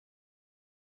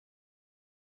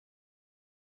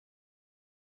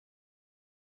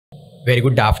Very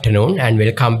good afternoon and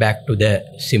welcome back to the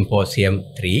Symposium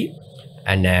 3.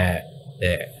 And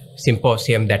the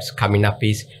symposium that's coming up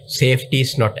is Safety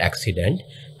is Not Accident.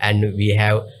 And we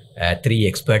have three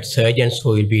expert surgeons who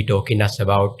will be talking us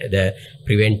about the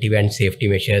preventive and safety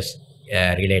measures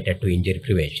related to injury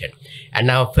prevention.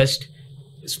 And our first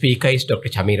speaker is Dr.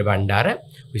 Chameera Bandara,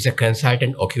 who is a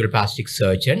consultant oculoplastic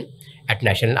surgeon at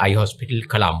National Eye Hospital,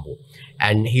 Colombo.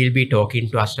 And he'll be talking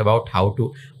to us about how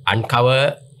to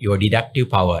uncover your deductive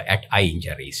power at eye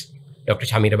injuries. Dr.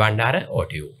 Chameera Bandara, over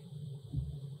to you.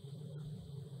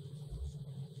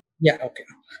 Yeah, okay.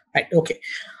 Right, okay.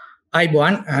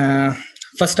 Ibuan,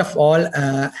 first of all,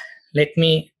 let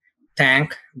me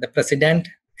thank the president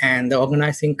and the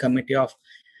organizing committee of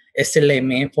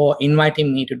SLMA for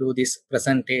inviting me to do this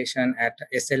presentation at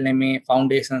SLMA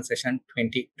Foundation Session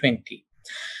 2020.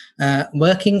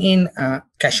 Working in a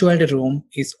casualty room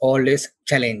is always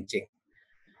challenging.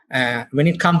 When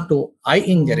it comes to eye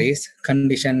injuries,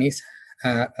 condition is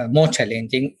more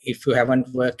challenging if you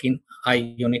haven't worked in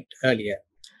eye unit earlier.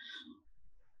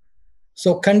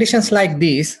 So conditions like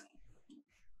these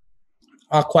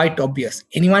are quite obvious.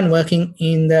 Anyone working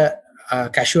in the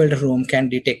casualty room can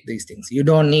detect these things. You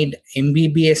don't need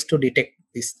MBBS to detect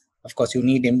this. Of course, you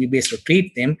need MBBS to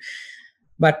treat them,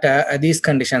 but these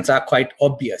conditions are quite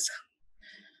obvious.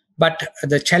 But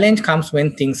the challenge comes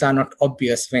when things are not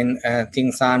obvious, when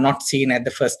things are not seen at the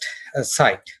first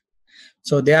sight.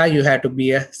 So there you have to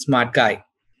be a smart guy.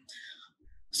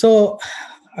 So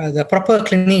the proper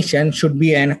clinician should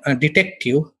be a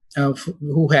detective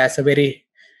who has a very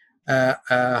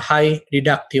high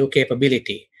deductive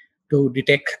capability to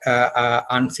detect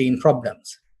unseen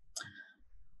problems.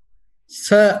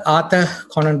 Sir Arthur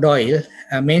Conan Doyle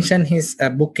mentioned his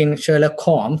book in Sherlock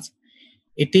Holmes.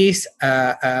 It is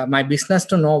my business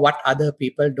to know what other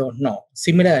people don't know.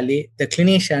 Similarly, the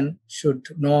clinician should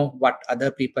know what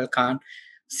other people can't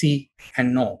see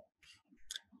and know.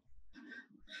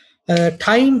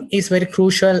 Time is very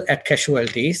crucial at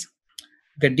casualties.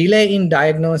 The delay in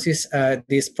diagnosis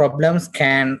these problems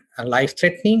can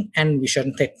life-threatening and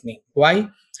vision-threatening. Why?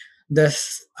 The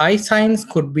eye signs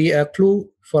could be a clue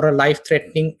for a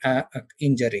life-threatening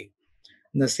injury.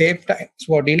 At the same time,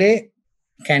 for delay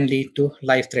can lead to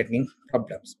life-threatening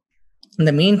problems. In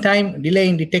the meantime, delay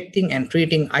in detecting and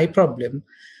treating eye problem,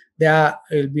 there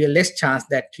will be a less chance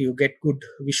that you get good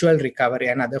visual recovery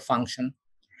and other function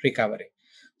recovery.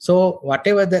 So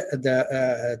whatever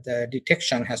the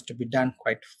detection has to be done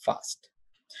quite fast.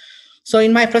 So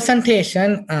in my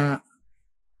presentation,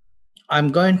 I'm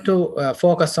going to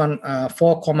focus on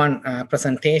 4 common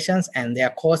presentations and their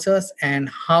causes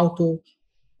and how to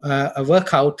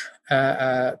work out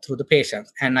through the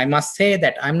patients. And I must say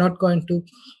that I'm not going to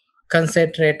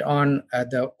concentrate on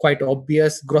the quite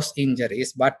obvious gross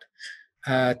injuries, but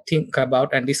think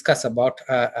about and discuss about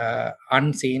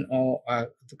unseen or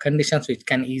the conditions which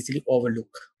can easily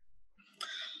overlook.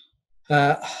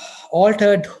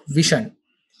 Altered vision.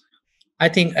 I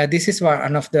think this is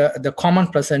one of the common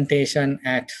presentation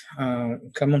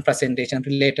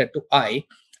related to eye.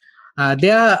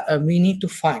 There we need to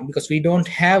find, because we don't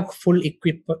have full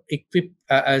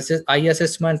eye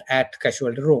assessment at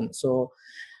casualty room. So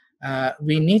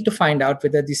we need to find out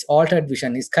whether this altered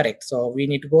vision is correct. So we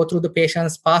need to go through the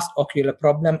patient's past ocular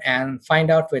problem and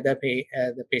find out whether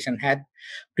the patient had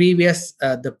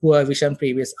the poor vision,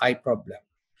 previous eye problem.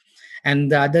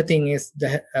 And the other thing is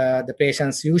the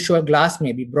patient's usual glass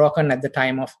may be broken at the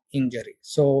time of injury.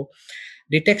 So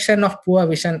detection of poor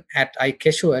vision at eye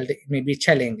casualty may be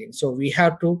challenging. So we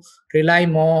have to rely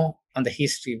more on the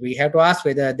history. We have to ask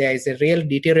whether there is a real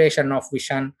deterioration of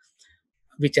vision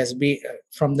which has been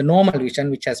from the normal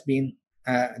vision which has been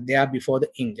there before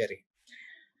the injury.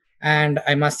 And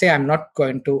I must say I'm not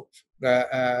going to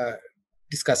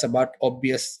discuss about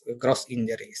obvious gross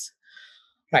injuries.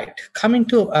 Right, coming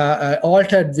to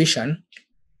altered vision,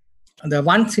 the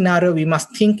one scenario we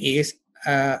must think is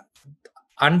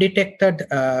undetected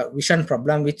vision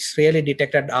problem which really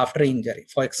detected after injury.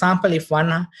 For example, if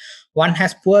one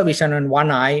has poor vision in one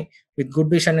eye with good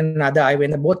vision in another eye,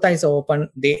 when both eyes are open,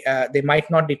 they might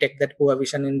not detect that poor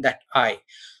vision in that eye.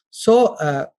 So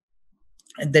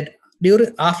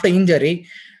after injury,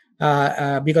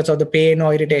 because of the pain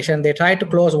or irritation, they try to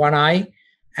close one eye,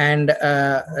 and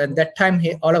at that time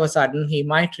all of a sudden he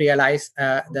might realize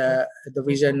the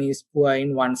vision is poor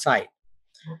in one side.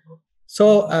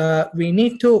 So we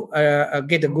need to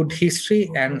get a good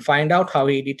history and find out how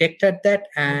he detected that,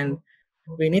 and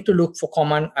we need to look for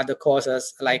common other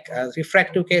causes, like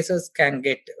refractive cases can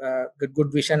get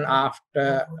good vision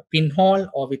after pinhole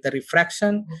or with a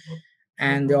refraction,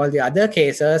 and all the other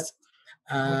cases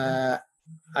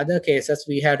other cases,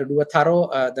 we have to do a thorough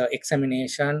the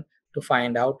examination to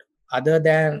find out other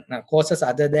than causes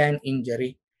other than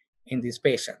injury in these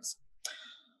patients.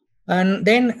 And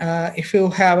then if you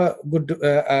have a good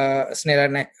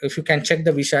if you can check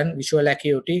the visual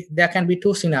acuity, there can be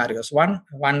two scenarios. One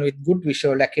with good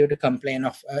visual acuity complain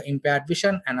of impaired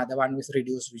vision, another one with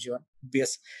reduced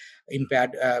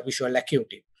impaired visual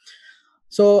acuity.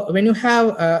 So when you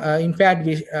have impaired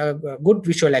good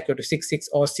visual acuity 6.6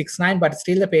 or 6.9, but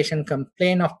still the patient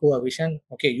complain of poor vision,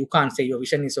 okay, you can't say your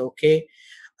vision is okay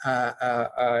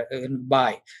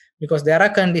by, because there are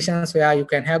conditions where you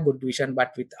can have good vision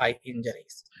but with eye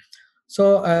injuries.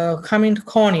 So coming to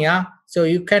cornea, so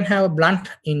you can have blunt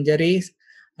injuries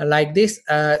like this.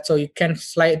 So you can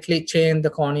slightly change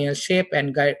the corneal shape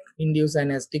and induce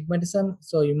an astigmatism.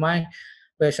 So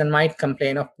patient might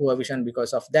complain of poor vision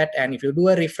because of that. And if you do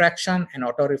a refraction and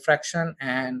auto refraction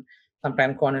and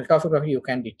sometimes corneal topography, you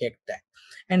can detect that.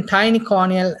 And tiny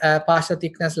corneal partial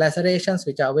thickness lacerations,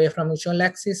 which are away from visual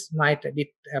axis, might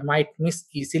miss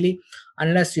easily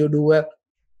unless you do a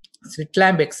slit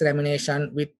lamp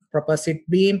examination with proper slit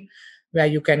beam, where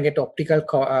you can get optical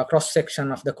cross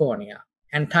section of the cornea.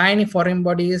 And tiny foreign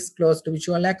bodies close to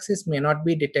visual axis may not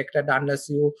be detected unless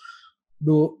you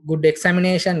do good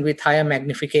examination with higher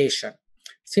magnification.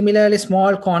 Similarly,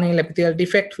 small corneal epithelial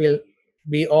defect will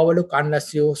be overlooked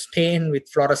unless you stain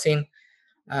with fluorescein.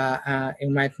 You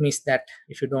might miss that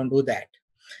if you don't do that.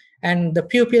 And the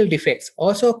pupil defects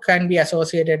also can be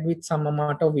associated with some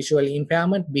amount of visual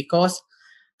impairment, because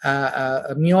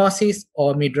miosis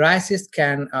or mydriasis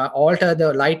can alter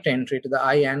the light entry to the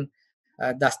eye and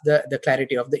thus the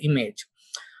clarity of the image.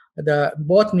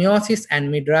 Both miosis and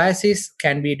mydriasis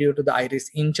can be due to the iris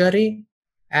injury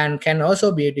and can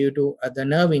also be due to the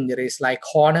nerve injuries like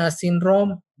Horner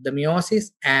syndrome, the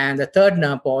miosis, and the third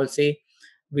nerve palsy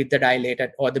with the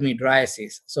dilated or the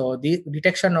mydriasis. So the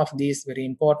detection of these is very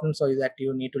important, so that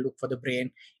you need to look for the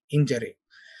brain injury.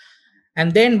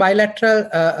 And then bilateral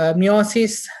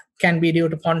miosis can be due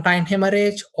to pontine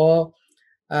hemorrhage or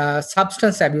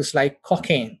substance abuse like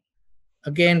cocaine.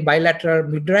 Again, bilateral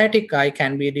mydriatic eye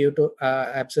can be due to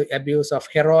abuse of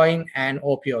heroin and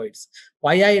opioids.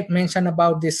 Why I mention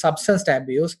about this substance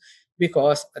abuse?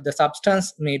 Because the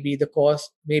substance may be the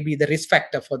cause, may be the risk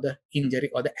factor for the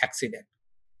injury or the accident.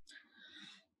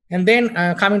 And then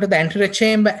coming to the anterior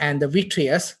chamber and the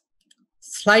vitreous,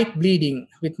 slight bleeding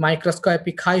with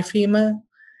microscopic high femur,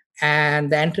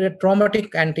 and the anterior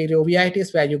traumatic anterior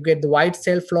uveitis, where you get the white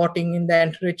cell floating in the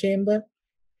anterior chamber,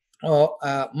 or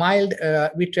mild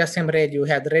vitreous hemorrhage, you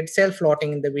have the red cell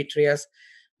floating in the vitreous,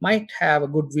 might have a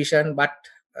good vision but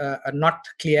not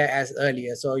clear as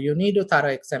earlier. So you need a thorough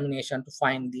examination to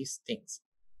find these things.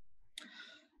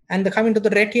 And coming to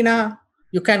the retina,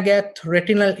 you can get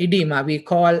retinal edema, we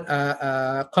call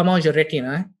commercial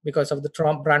retina, because of the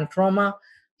blunt trauma.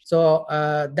 So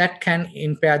that can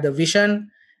impair the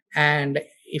vision, and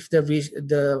if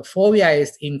the fovea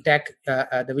is intact,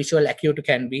 the visual acuity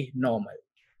can be normal.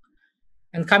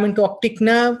 And coming to optic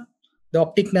nerve, the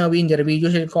optic nerve injury, we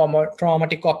usually call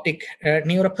traumatic optic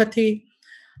neuropathy,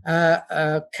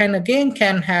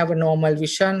 can have a normal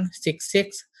vision,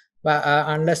 6.6,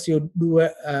 unless you do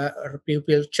a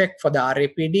pupil check for the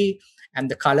RAPD and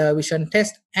the color vision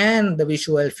test and the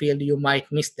visual field, you might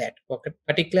miss that. Okay.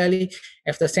 Particularly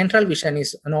if the central vision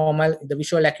is normal, the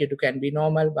visual acuity can be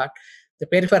normal, but the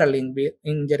peripheral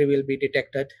injury will be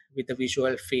detected with the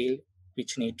visual field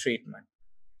which need treatment.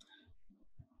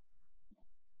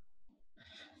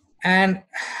 And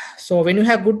so when you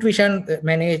have good vision,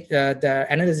 the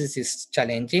analysis is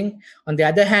challenging. On the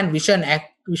other hand,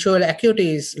 visual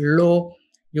acuity is low.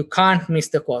 You can't miss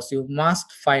the cause. You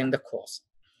must find the cause.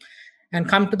 And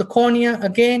come to the cornea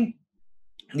again.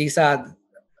 These are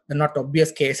the not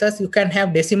obvious cases. You can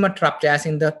have decimate rupture, as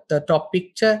in the top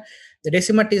picture. The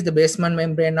decimate is the basement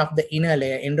membrane of the inner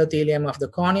layer, endothelium of the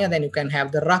cornea. Then you can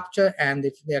have the rupture, and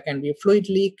if there can be a fluid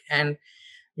leak, and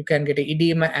you can get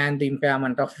edema and the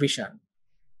impairment of vision.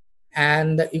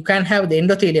 And you can have the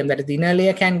endothelium, that is the inner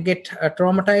layer, can get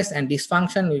traumatized and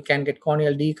dysfunction. You can get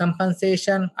corneal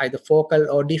decompensation, either focal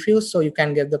or diffuse. So you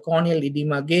can get the corneal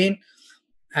edema again,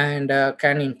 and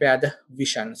can impair the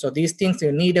vision. So these things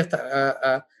you need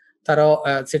a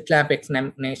thorough slit lamp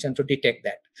examination to detect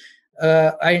that.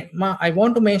 I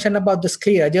want to mention about the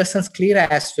sclera, adjacent sclera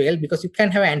as well, because you can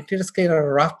have anterior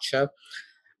scleral rupture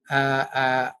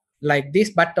like this,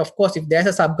 but of course if there's a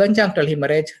subconjunctival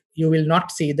hemorrhage, you will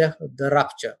not see the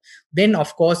rupture. Then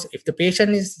of course, if the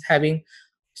patient is having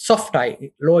soft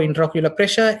eye, low intraocular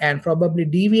pressure, and probably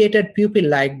deviated pupil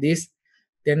like this,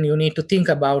 then you need to think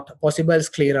about possible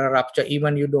scleral rupture,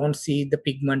 even you don't see the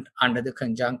pigment under the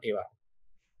conjunctiva.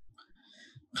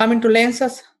 Coming to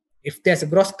lenses, if there's a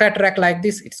gross cataract like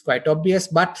this, it's quite obvious,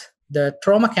 but the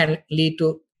trauma can lead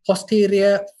to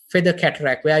posterior feather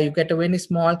cataract, where you get a very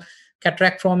small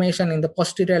cataract formation in the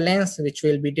posterior lens, which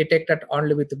will be detected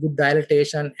only with good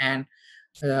dilatation and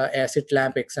a slit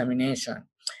lamp examination.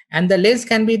 And the lens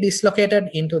can be dislocated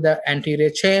into the anterior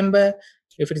chamber.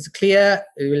 If it is clear,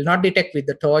 it will not detect with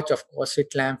the torch. Of course,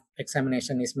 slit lamp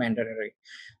examination is mandatory.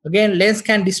 Again, lens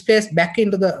can displace back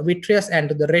into the vitreous and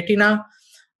to the retina.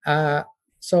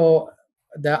 So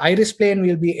the iris plane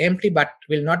will be empty, but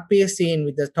will not be seen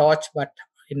with the torch, but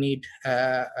you need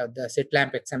the slit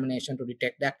lamp examination to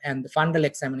detect that, and the fundal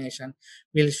examination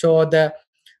will show the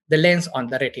lens on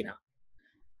the retina.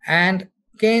 And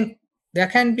again, there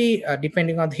can be,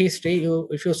 depending on the history,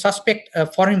 if you suspect a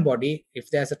foreign body, if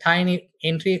there's a tiny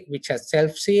entry which has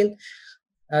self-seal,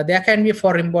 there can be a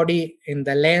foreign body in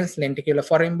the lens, lenticular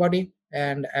foreign body,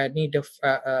 and need of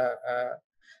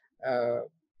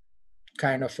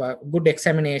kind of a good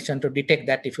examination to detect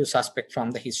that if you suspect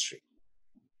from the history.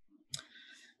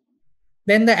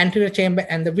 Then the anterior chamber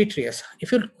and the vitreous.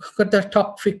 If you look at the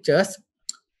top pictures,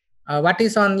 what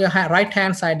is on your right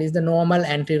hand side is the normal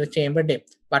anterior chamber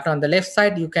depth, but on the left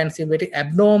side you can see very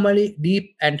abnormally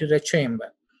deep anterior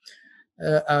chamber.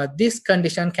 This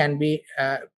condition can be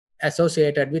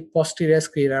associated with posterior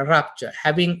scleral rupture.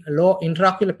 Having low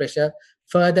intraocular pressure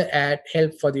further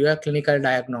help for your clinical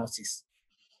diagnosis.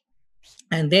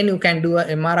 And then you can do a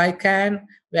MRI scan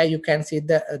where you can see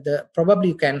probably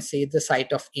you can see the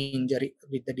site of injury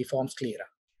with the deformed sclera.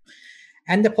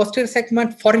 And the posterior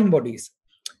segment foreign bodies.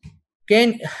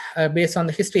 Again, based on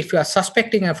the history, if you are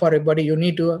suspecting a foreign body, you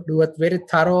need to do a very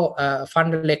thorough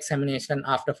fundal examination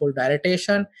after full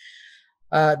dilatation.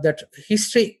 The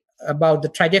history about the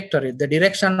trajectory, the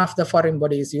direction of the foreign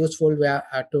body is useful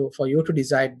for you to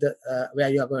decide where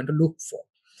you are going to look for.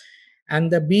 And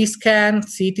the B scan,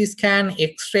 CT scan,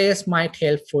 X-rays might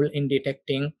helpful in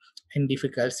detecting in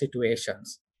difficult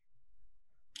situations.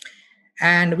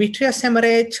 And vitreous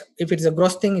hemorrhage, if it's a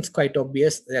gross thing, it's quite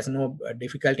obvious. There's no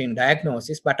difficulty in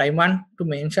diagnosis. But I want to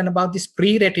mention about this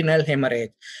pre-retinal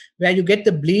hemorrhage, where you get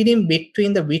the bleeding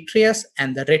between the vitreous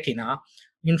and the retina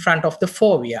in front of the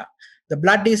fovea. The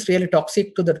blood is really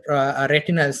toxic to the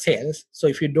retinal cells. So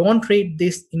if you don't treat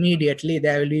this immediately,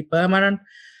 there will be permanent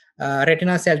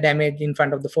retinal cell damage in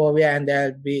front of the fovea, and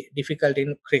there will be difficulty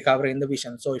in recovering the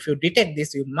vision. So if you detect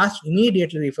this, you must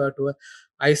immediately refer to an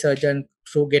eye surgeon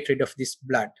to get rid of this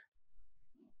blood.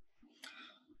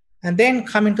 And then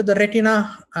coming to the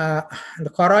retina, the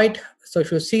choroid. So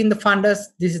if you see in the fundus,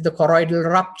 this is the choroidal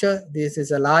rupture. This is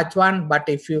a large one, but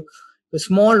if a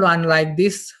small one like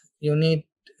this, you need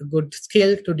good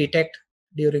skill to detect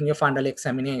during your fundal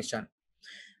examination.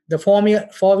 The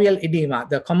foveal edema,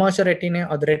 the commercial retina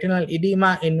or the retinal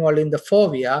edema involved in the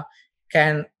fovea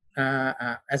can,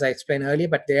 as I explained earlier,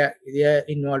 but they are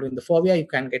involved in the fovea, you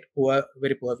can get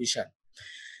very poor vision.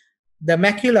 The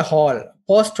macular hole,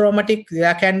 post-traumatic,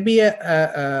 there can be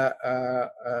a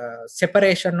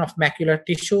separation of macular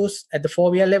tissues at the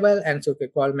fovea level, and so we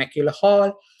call macular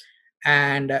hole.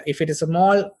 And if it is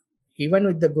small, even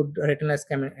with the good retinal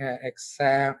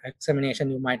examination,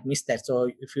 you might miss that.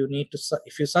 So if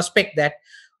you suspect that,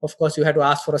 of course, you have to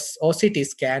ask for a OCT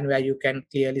scan where you can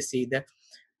clearly see the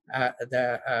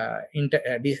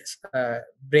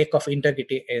break of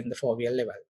integrity in the foveal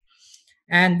level.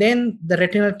 And then the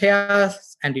retinal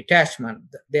tears and detachment.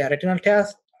 The retinal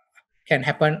tears can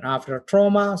happen after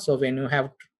trauma. So when you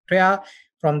have tear,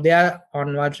 from there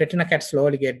onwards, retina can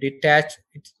slowly get detached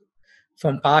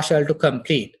from partial to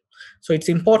complete. So it's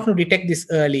important to detect this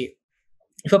early.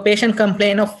 If a patient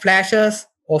complains of flashes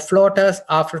or floaters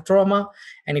after trauma,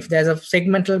 and if there's a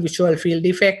segmental visual field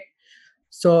defect,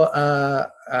 so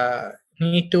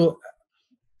need to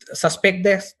suspect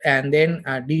this, and then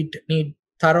need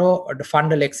thorough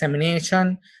fundal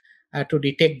examination to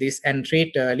detect this and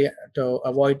treat earlier to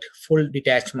avoid full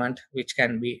detachment, which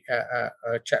can be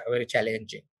very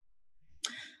challenging.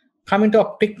 Coming to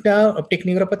optic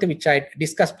neuropathy, which I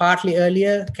discussed partly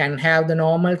earlier, can have the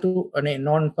normal to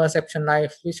non-perception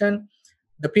life vision.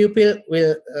 The pupil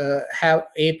will have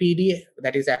APD,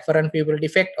 that is apparent pupil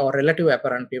defect, or relative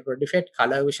apparent pupil defect,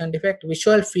 color vision defect.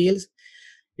 Visual fields,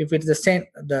 if it's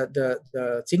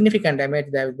the significant damage,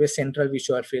 there will be central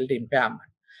visual field impairment.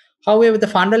 However, the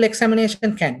fundal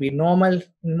examination can be normal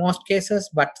in most cases,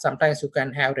 but sometimes you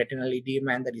can have retinal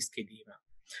edema and the disc edema.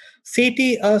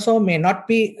 CT also may not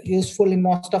be useful in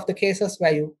most of the cases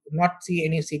where you not see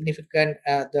any significant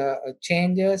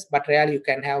changes, but rarely you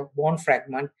can have bone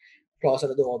fragment closer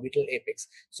to the orbital apex.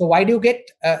 So why do you get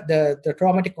the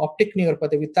traumatic optic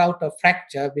neuropathy without a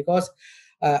fracture? Because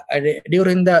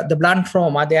during the blunt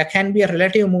trauma, there can be a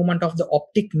relative movement of the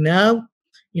optic nerve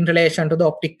in relation to the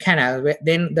optic canal.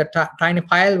 Then the tiny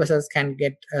pile vessels can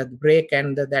get break,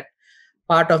 and that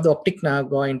part of the optic nerve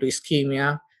go into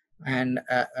ischemia, and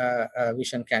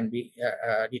vision can be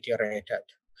deteriorated.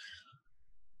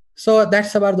 So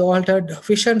that's about the altered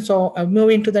vision. So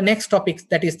moving to the next topic,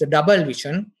 that is the double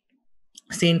vision.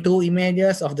 Seeing two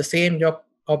images of the same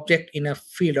object in a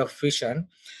field of vision.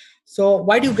 So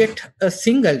why do you get a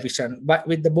single vision but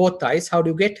with the both eyes? How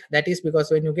do you get that? Is because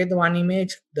when you get the one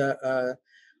image, the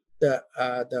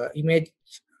image,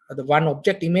 the one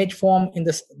object image form in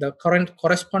the current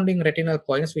corresponding retinal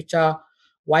points, which are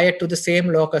wired to the same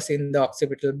locus in the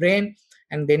occipital brain,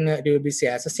 and then it will be seen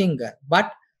as a single.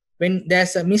 But when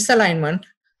there's a misalignment,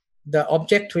 the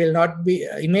object will not be,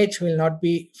 image will not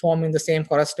be formed in the same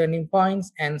corresponding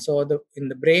points, and so in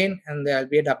the brain, and there will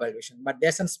be a double vision. But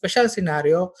there's a special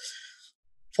scenario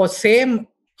for same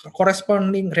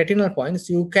corresponding retinal points.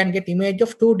 You can get image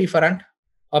of two different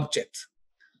objects,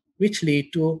 which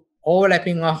lead to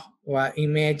overlapping of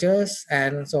images,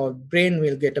 and so brain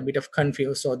will get a bit of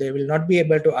confused, so they will not be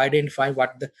able to identify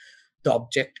what the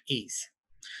object is.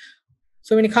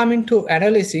 So when you come into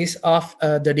analysis of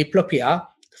the diplopia,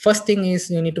 first thing is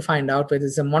you need to find out whether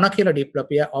it's a monocular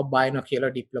diplopia or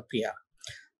binocular diplopia.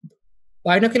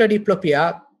 Binocular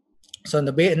diplopia, so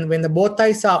when the both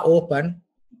eyes are open,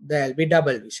 there will be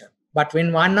double vision. But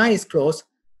when one eye is closed,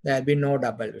 there will be no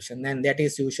double vision, and that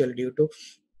is usually due to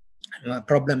a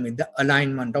problem with the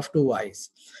alignment of two eyes.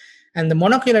 And the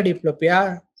monocular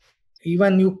diplopia,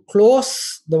 even you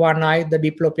close the one eye, the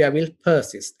diplopia will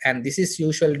persist, and this is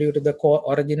usually due to the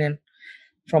origin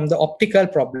from the optical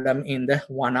problem in the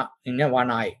one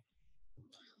eye.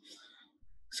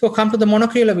 So come to the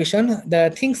monocular vision,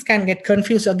 the things can get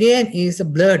confused again is a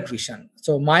blurred vision.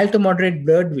 So mild to moderate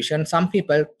blurred vision, some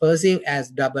people perceive as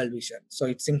double vision. So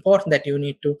it's important that you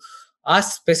need to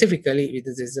ask specifically if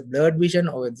this is a blurred vision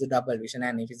or it's a double vision,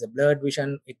 and if it's a blurred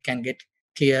vision, it can get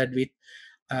cleared with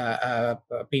a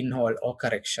pinhole or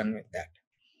correction with that.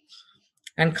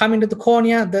 And coming to the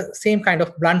cornea, the same kind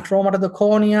of blunt trauma to the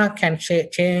cornea can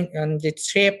change and its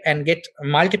shape and get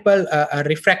multiple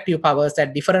refractive powers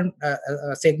at different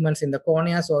segments in the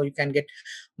cornea. So you can get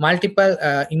multiple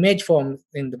image forms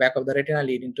in the back of the retina,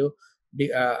 leading to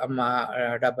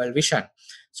double vision.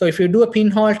 So if you do a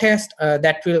pinhole test,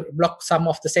 that will block some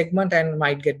of the segment and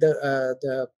might get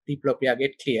the diplopia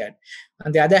get cleared.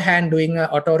 On the other hand, doing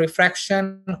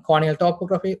autorefraction, corneal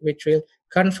topography, which will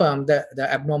confirm the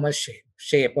abnormal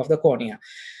shape of the cornea.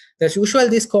 As usual,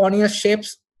 these corneal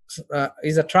shapes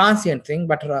is a transient thing,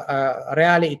 but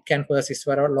rarely it can persist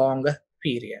for a longer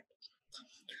period.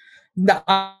 The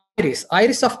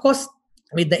iris, of course,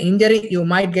 with the injury, you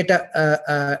might get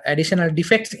additional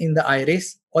defects in the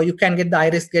iris, or you can get the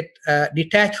iris get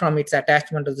detached from its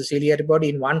attachment to the ciliary body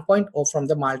in one point or from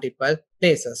the multiple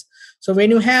places. So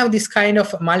when you have this kind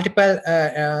of multiple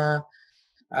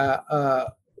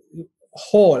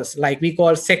holes, like we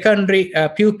call secondary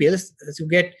pupils, so you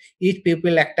get each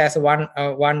pupil act as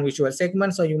one visual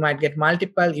segment, so you might get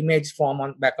multiple image form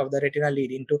on back of the retina,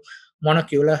 leading to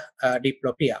monocular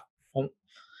diplopia.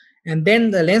 And then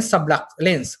the lens sublux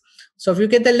lens. So if you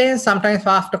get the lens, sometimes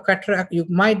after cataract, you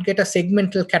might get a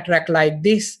segmental cataract like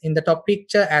this in the top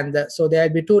picture, and so there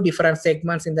will be two different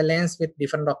segments in the lens with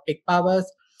different optic powers,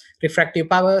 refractive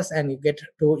powers, and you get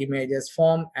two images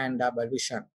formed and double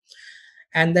vision.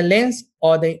 And the lens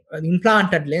or the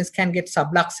implanted lens can get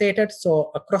subluxated, so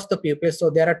across the pupil.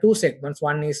 So there are two segments,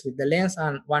 one is with the lens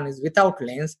and one is without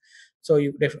lens. So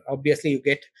you obviously you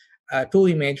get two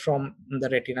image from the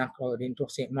retina according to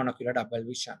monocular double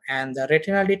vision. And the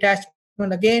retinal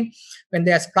detachment, again, when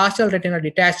there's partial retinal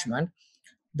detachment,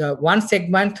 the one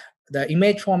segment, the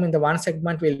image form in the one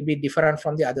segment will be different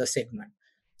from the other segment.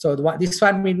 So this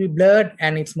one will be blurred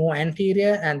and it's more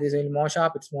anterior, and this will be more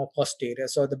sharp, it's more posterior.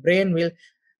 So the brain will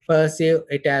perceive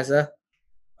it as a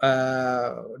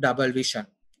double vision.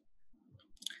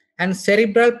 And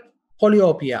cerebral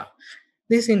polyopia.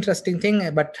 This interesting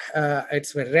thing, but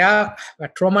it's very rare.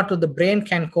 But trauma to the brain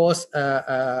can cause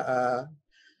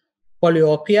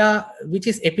polyopia, which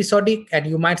is episodic, and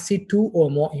you might see two or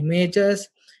more images,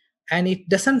 and it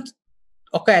doesn't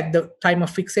occur at the time of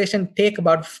fixation. Take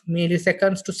about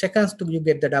milliseconds to seconds to you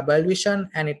get the double vision,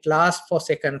 and it lasts for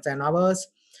seconds and hours,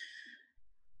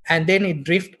 and then it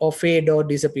drift or fade or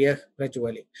disappear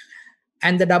gradually.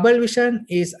 And the double vision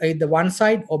is either one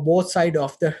side or both sides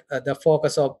of the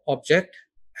focus of object,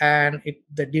 and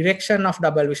the direction of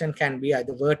double vision can be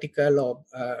either vertical or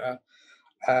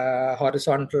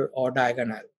horizontal or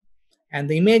diagonal. And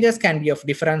the images can be of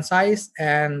different size,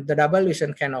 and the double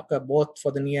vision can occur both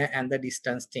for the near and the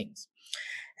distance things.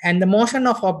 And the motion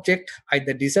of object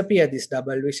either disappear this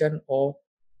double vision or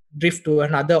drift to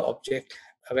another object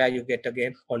where you get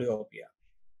again polyopia.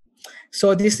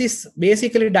 So this is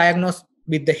basically diagnosed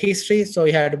with the history. So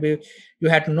you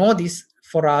had to know this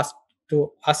for us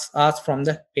to ask from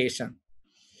the patient.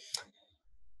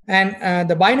 And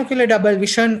the binocular double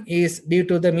vision is due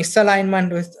to the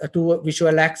misalignment with two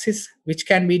visual axes, which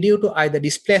can be due to either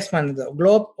displacement of the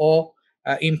globe or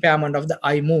impairment of the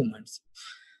eye movements.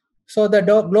 So the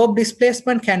globe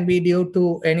displacement can be due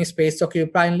to any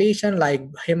space-occupying lesion like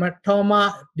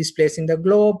hematoma displacing the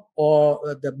globe,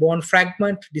 or the bone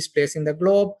fragment displacing the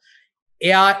globe,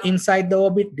 air inside the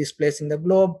orbit displacing the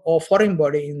globe, or foreign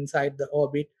body inside the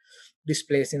orbit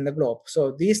displacing the globe.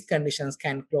 So these conditions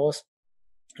can cause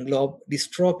globe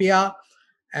dystropia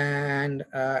and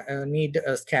need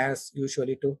scans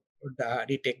usually to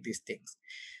detect these things.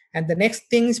 And the next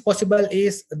thing is possible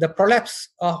is the prolapse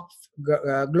of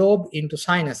globe into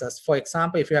sinuses. For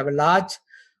example, if you have a large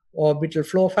orbital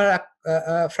flow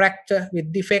fracture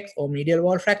with defects or medial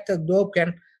wall fracture, globe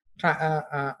can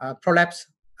prolapse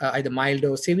either mild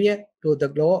or severe to the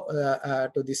globe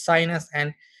to the sinus,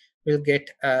 and will get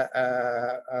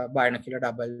binocular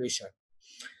double vision.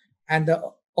 And the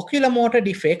oculomotor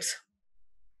defects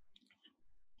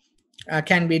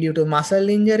can be due to muscle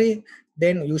injury.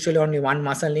 Then usually only one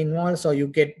muscle involved, so you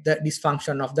get the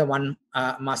dysfunction of the one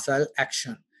muscle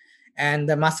action. And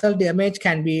the muscle damage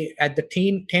can be at the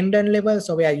tendon level,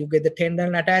 so where you get the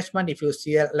tendon attachment. If you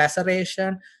see a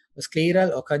laceration, a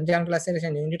scleral or conjunctive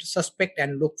laceration, you need to suspect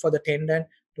and look for the tendon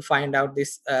to find out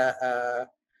this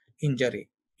injury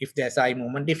if there's eye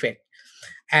movement defect.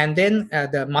 And then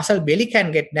the muscle belly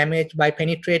can get damaged by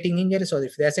penetrating injury. So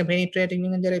if there's a penetrating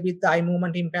injury with the eye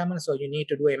movement impairment, so you need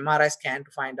to do MRI scan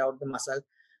to find out the muscle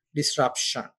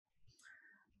disruption.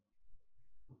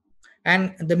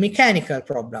 And the mechanical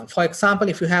problem, for example,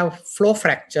 if you have flow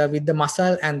fracture with the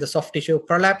muscle and the soft tissue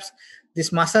prolapse,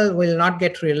 this muscle will not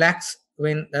get relaxed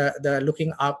when the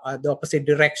looking up the opposite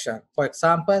direction. For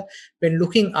example, when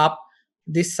looking up,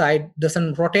 this side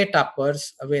doesn't rotate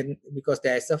upwards because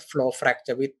there is a flow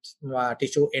fracture with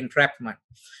tissue entrapment.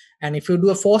 And if you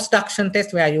do a force duction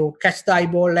test where you catch the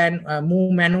eyeball and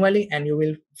move manually, and you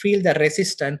will feel the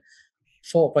resistance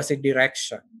for opposite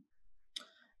direction.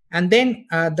 And then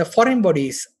the foreign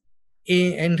bodies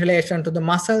in relation to the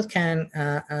muscle can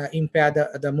impair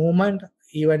the movement,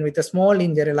 even with a small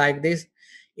injury like this.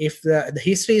 If the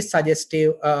history is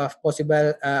suggestive of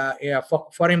possible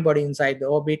foreign body inside the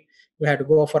orbit, you have to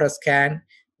go for a scan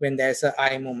when there's an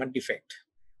eye movement defect.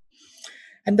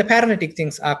 And the paralytic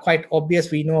things are quite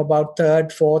obvious. We know about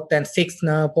third, fourth, and sixth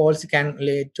nerve palsy can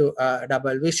lead to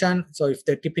double vision. So if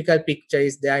the typical picture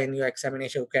is there in your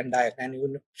examination, you can diagnose. And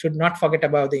you should not forget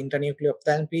about the internuclear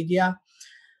ophthalmoplegia,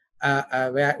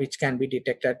 which can be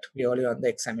detected purely on the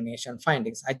examination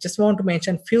findings. I just want to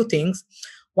mention a few things.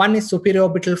 One is superior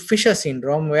orbital fissure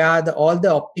syndrome, where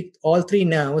all three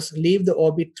nerves leave the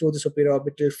orbit through the superior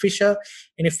orbital fissure.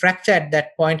 Any fracture at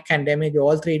that point can damage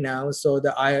all three nerves, so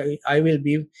the eye will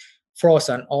be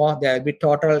frozen, or there will be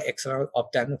total external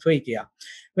ophthalmoplegia.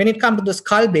 When it comes to the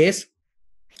skull base,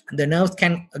 the nerves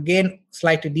can again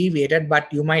slightly deviated, but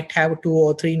you might have 2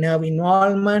 or 3 nerve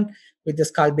involvement with the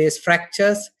skull base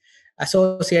fractures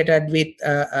associated with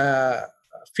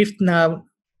fifth nerve,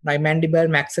 mandible,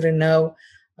 maxillary nerve,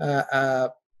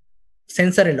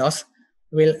 sensory loss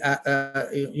will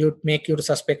make you to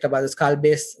suspect about the skull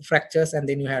base fractures, and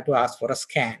then you have to ask for a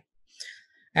scan.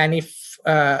 And if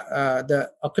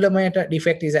the oculomotor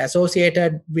defect is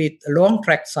associated with long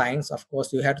tract signs, of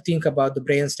course you have to think about the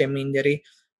brainstem injury,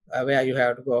 where you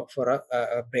have to go for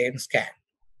a brain scan.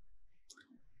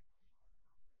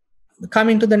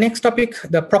 Coming to the next topic,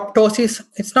 the proptosis.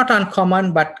 It's not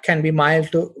uncommon, but can be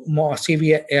mild to more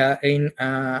severe in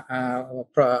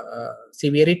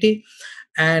severity.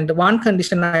 And one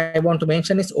condition I want to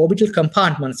mention is orbital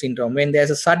compartment syndrome, when there's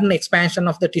a sudden expansion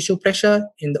of the tissue pressure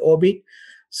in the orbit.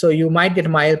 So you might get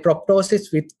mild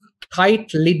proptosis with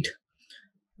tight lids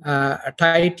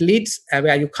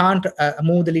where you can't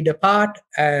move the lid apart,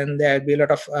 and there will be a lot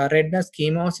of redness,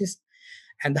 chemosis,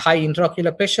 and the high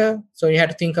intraocular pressure. So you have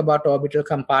to think about orbital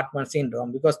compartment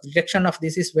syndrome, because detection of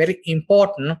this is very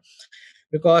important,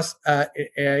 because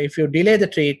if you delay the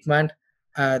treatment,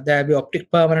 there will be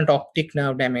permanent optic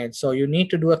nerve damage. So you need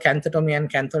to do a canthotomy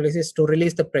and cantholysis to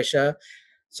release the pressure.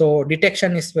 So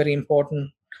detection is very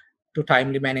important to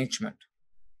timely management.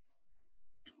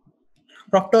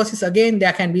 Proptosis, again,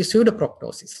 there can be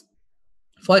pseudoproptosis.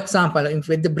 For example,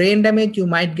 with the brain damage, you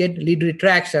might get lid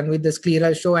retraction with the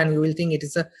scleral show, and you will think it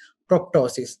is a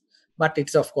proptosis, but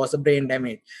it's of course a brain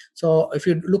damage. So if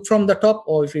you look from the top,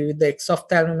 or if you with the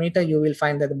exophthalmometer, you will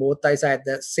find that both eyes are at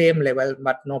the same level,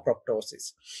 but no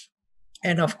proptosis.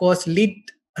 And of course, lid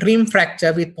rim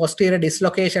fracture with posterior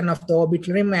dislocation of the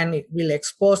orbital rim, and it will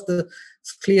expose the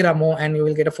sclera more, and you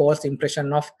will get a false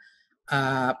impression of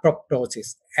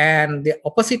proptosis. And the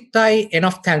opposite eye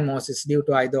enophthalmosis due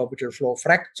to either orbital flow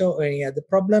fracture or any other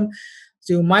problem.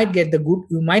 So you might get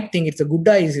you might think it's a good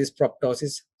eye is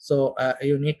proptosis. So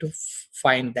you need to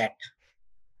find that.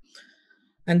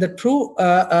 And the true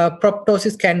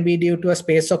proptosis can be due to a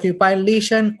space-occupied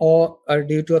lesion or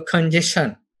due to a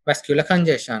congestion, vascular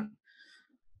congestion.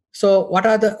 So what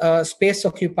are the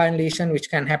space-occupying lesion which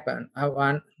can happen?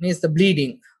 One is the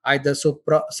bleeding, either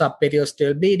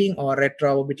subperiosteal bleeding or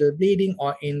retroorbital bleeding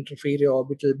or inferior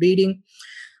orbital bleeding,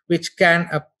 which can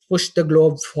push the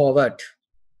globe forward.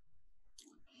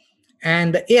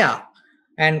 And the air,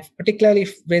 and particularly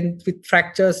when with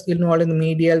fractures involved in the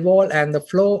medial wall and the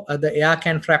flow, the air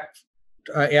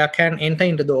can enter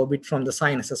into the orbit from the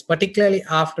sinuses, particularly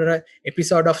after an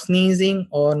episode of sneezing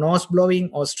or nose blowing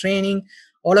or straining.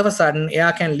 All of a sudden,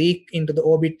 air can leak into the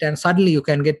orbit, and suddenly you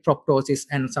can get proptosis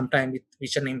and sometimes with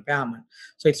vision impairment.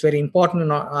 So it's very important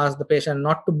to ask the patient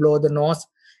not to blow the nose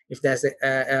if there's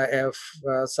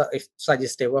if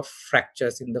suggestive of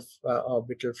fractures in the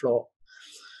orbital flow.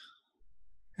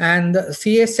 And the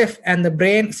CSF and the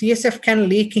brain, CSF can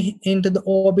leak into the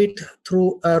orbit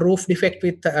through a roof defect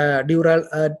with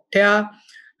dural tear.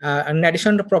 In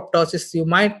addition to proptosis, you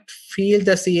might feel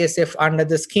the CSF under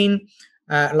the skin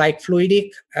like fluidic,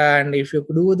 and if you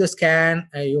do the scan,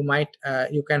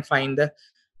 you can find the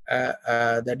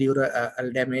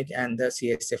dural damage and the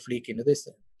CSF leak into this.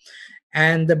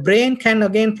 And the brain can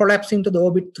again prolapse into the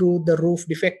orbit through the roof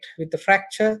defect with the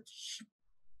fracture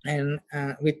and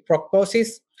with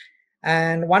proptosis.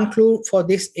 And one clue for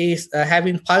this is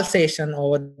having pulsation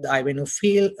over the eye. When you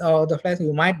feel the flash,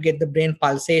 you might get the brain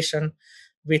pulsation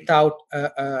without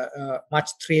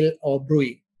much thrill or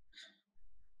bruit.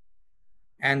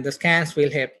 And the scans will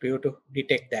help you to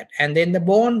detect that. And then the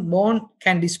bone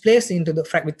can displace into the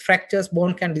with fractures.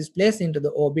 Bone can displace into the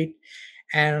orbit,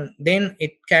 and then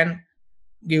it can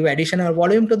give additional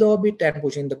volume to the orbit and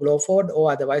pushing the globe forward,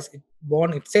 or otherwise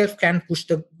bone itself can push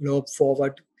the globe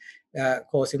forward,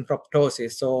 causing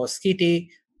proptosis. So SCT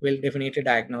will definitely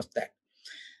diagnose that.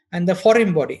 And the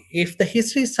foreign body, if the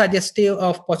history is suggestive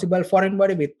of possible foreign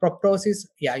body with proptosis,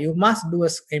 you must do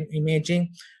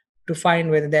imaging to find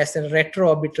whether there's a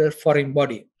retroorbital foreign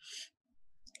body,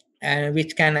 and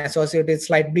which can associate with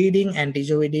slight bleeding and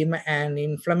tissue edema and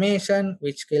inflammation,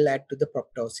 which will add to the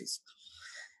proptosis.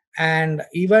 And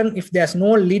even if there's no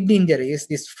lid injuries,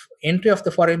 this entry of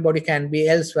the foreign body can be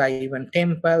elsewhere, even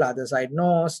temple, other side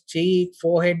nose, cheek,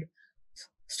 forehead.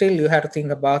 Still, you have to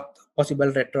think about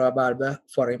possible retroorbital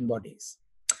foreign bodies.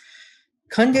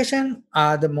 Congestion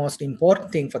are the most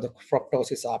important thing for the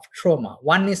proptosis of trauma.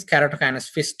 One is keratoconus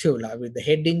fistula. With the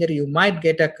head injury, you might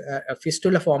get a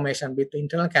fistula formation between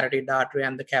internal carotid artery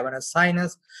and the cavernous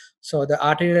sinus. So the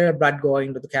arterial blood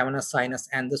going to the cavernous sinus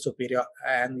and the superior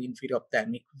and the inferior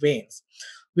ophthalmic veins,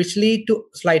 which lead to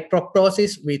slight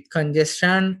proptosis with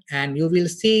congestion, and you will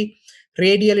see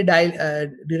radially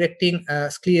directing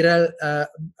scleral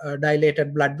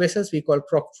dilated blood vessels we call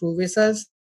prop-through vessels.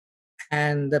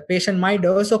 And the patient might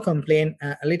also complain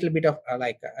a little bit of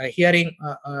hearing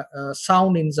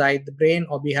sound inside the brain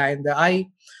or behind the eye,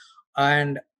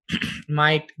 and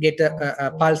might get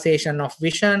a pulsation of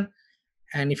vision.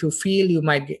 And if you feel, you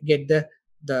might get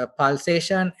the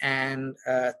pulsation and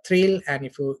thrill, and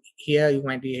if you hear, you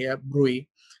might hear bruit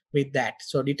with that.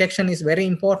 So detection is very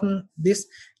important. This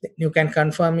you can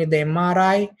confirm with the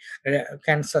MRI,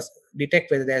 can detect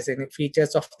whether there's any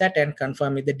features of that, and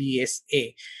confirm with the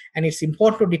DSA. And it's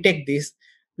important to detect this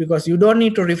because you don't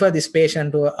need to refer this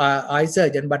patient to an eye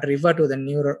surgeon, but refer to the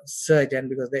neurosurgeon,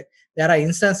 because there are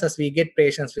instances we get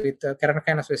patients with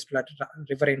keratoconus fistula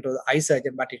referring to the eye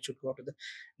surgeon, but it should go to the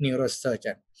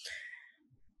neurosurgeon.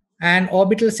 And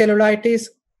orbital cellulitis,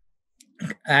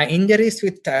 injuries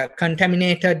with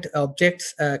contaminated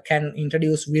objects can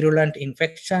introduce virulent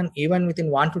infection. Even within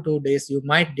 1 to 2 days, you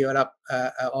might develop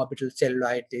orbital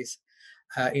cellulitis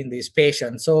in these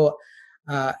patients. So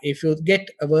if you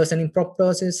get a worsening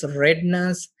proptosis,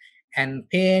 redness and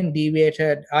pain,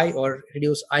 deviated eye or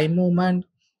reduced eye movement,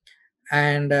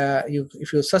 and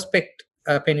if you suspect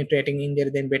penetrating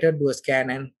injury, then better do a scan,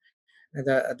 and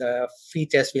the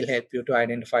features will help you to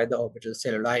identify the orbital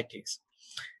cellulitis.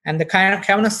 And the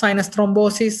cavernous sinus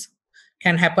thrombosis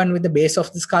can happen with the base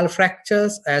of the skull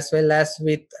fractures, as well as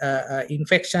with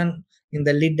infection in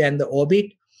the lid and the orbit.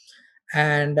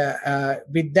 And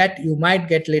with that, you might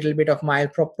get a little bit of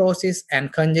mild proptosis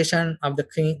and congestion of the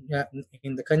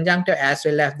in the conjunctiva, as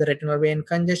well as the retinal vein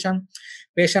congestion.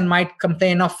 Patient might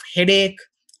complain of headache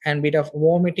and bit of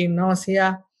vomiting,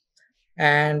 nausea.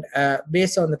 And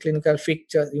based on the clinical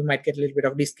features, you might get a little bit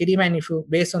of disc edema. And if you,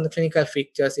 based on the clinical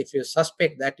features, if you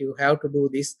suspect that, you have to do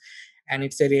this, and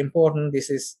it's very important. This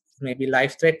is maybe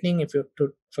life-threatening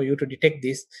for you to detect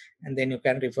this, and then you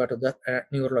can refer to the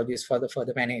neurologist for the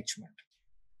further management.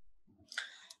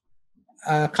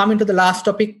 Coming to the last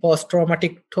topic,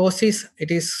 post-traumatic ptosis.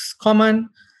 It is common,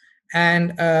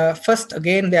 and first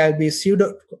again there will be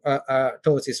pseudo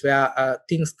ptosis, where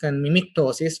things can mimic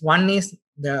ptosis. One is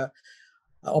the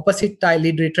opposite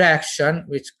eyelid retraction,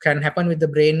 which can happen with the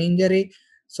brain injury.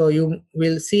 So you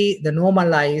will see the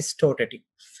normal eye is ptotic.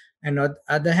 And on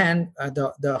the other hand,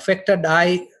 the affected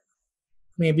eye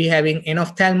may be having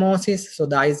enophthalmosis, so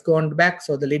the eye is gone back,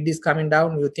 so the lid is coming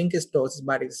down. You think it's ptosis,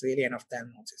 but it's really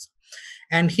enophthalmosis.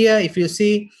 And here, if you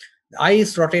see, the eye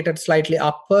is rotated slightly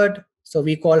upward, so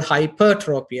we call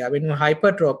hypertropia. When you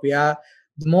hypertropia,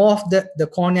 more of the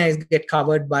cornea get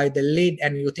covered by the lid,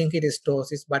 and you think it is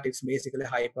ptosis, but it's basically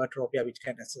hypertropia, which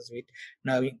can associate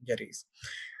nerve injuries.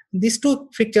 These two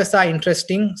pictures are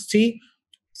interesting. See,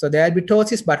 so there will be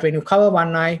ptosis, but when you cover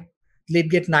one eye,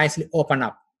 lid get nicely open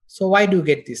up. So why do you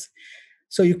get this?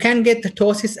 So you can get the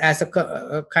ptosis as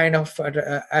a kind of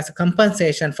as a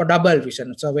compensation for double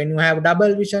vision. So when you have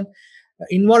double vision,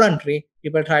 involuntary,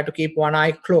 people try to keep one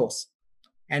eye closed,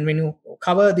 and when you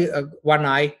cover the one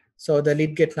eye, so the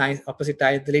lid get nice, opposite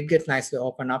eye, the lid get nicely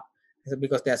open up,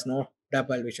 because there's no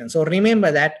double vision. So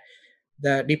remember that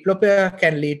the diplopia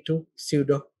can lead to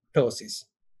pseudoptosis.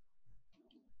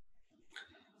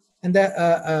 And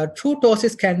the true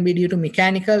ptosis can be due to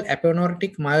mechanical,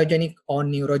 aponeurotic, myogenic, or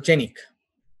neurogenic.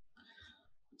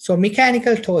 So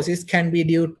mechanical ptosis can be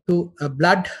due to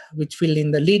blood which fill in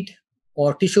the lid,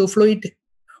 or tissue fluid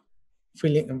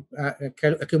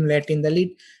accumulate in the lid,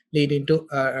 leading to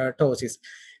ptosis.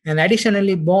 And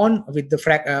additionally, bone with the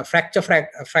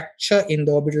fracture in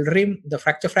the orbital rim, the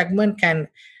fracture fragment can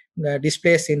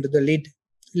displace into the lid,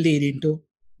 leading to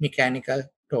mechanical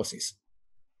ptosis.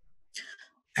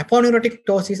 Aponeurotic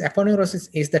ptosis. Aponeurosis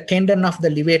is the tendon of the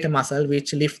levator muscle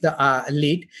which lifts the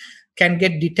lid, can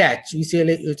get detached.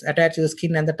 Usually it's attached to the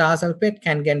skin and the tarsal plate,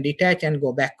 can get detached and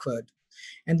go backward.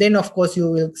 And then, of course, you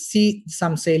will see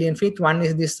some salient feature. One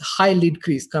is this high lid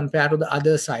crease compared to the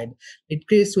other side. Lid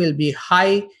crease will be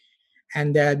high,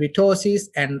 and there will be ptosis.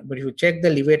 But if you check, the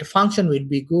levator function will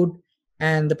be good,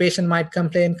 and the patient might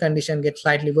complain, condition gets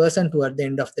slightly worsened toward the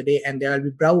end of the day, and there will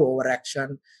be brow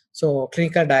overaction. So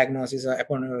clinical diagnosis of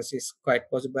aponeurosis is quite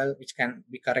possible, which can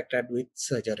be corrected with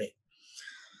surgery.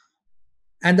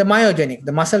 And the myogenic,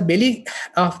 the muscle belly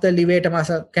of the levator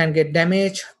muscle can get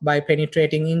damaged by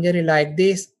penetrating injury like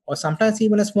this, or sometimes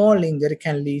even a small injury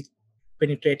can lead,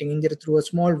 penetrating injury through a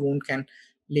small wound can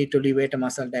lead to levator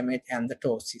muscle damage and the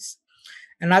ptosis.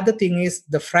 Another thing is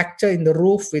the fracture in the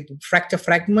roof with fracture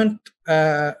fragment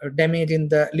damage in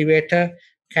the levator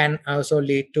can also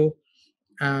lead to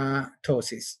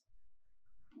ptosis.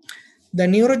 The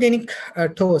neurogenic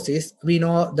ptosis, we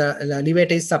know the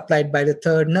levator is supplied by the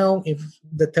third nerve. If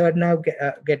the third nerve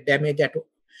get damaged at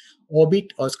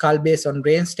orbit or skull base on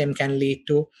brainstem, can lead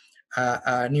to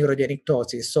neurogenic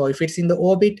ptosis. So if it's in the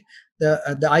orbit,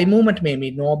 the eye movement may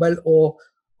be normal, or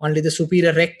only the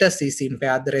superior rectus is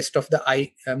impaired. The rest of the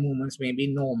eye movements may be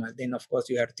normal. Then, of course,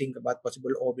 you have to think about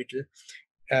possible orbital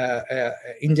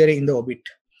injury in the orbit.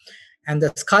 And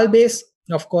the skull base,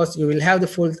 of course, you will have the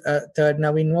full third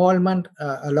nerve involvement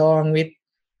along with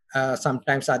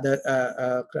sometimes other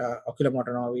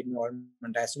oculomotor nerve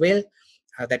involvement as well.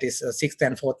 That is sixth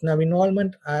and fourth nerve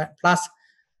involvement. Plus,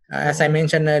 as I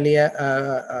mentioned earlier,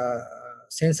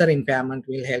 sensory impairment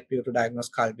will help you to diagnose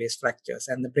skull base fractures.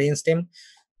 And the brainstem,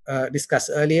 discussed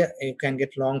earlier, you can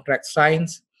get long tract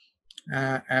signs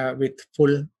with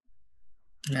full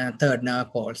third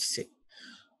nerve palsy.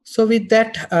 So with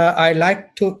that, I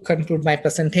like to conclude my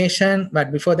presentation.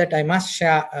 But before that, I must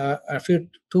share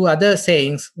two other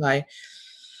sayings by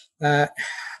Sir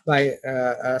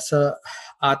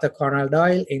Arthur Conan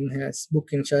Doyle in his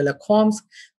book in Sherlock Holmes.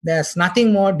 There's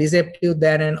nothing more deceptive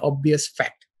than an obvious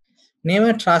fact.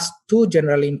 Never trust too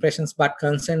general impressions, but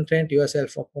concentrate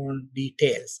yourself upon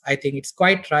details. I think it's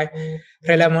quite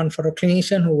relevant for a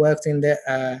clinician who works in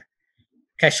the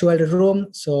casualty room.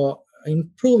 So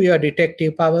improve your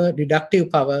deductive power,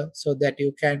 so that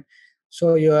you can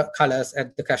show your colors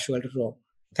at the casualty room.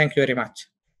 Thank you very much.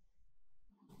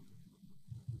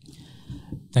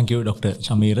 Thank you, Dr.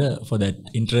 Chameera, for that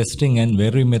interesting and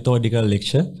very methodical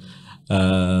lecture.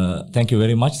 Thank you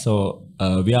very much. So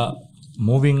we are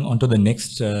moving on to the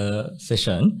next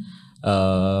session.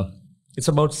 It's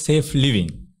about safe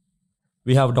living.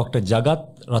 We have Dr.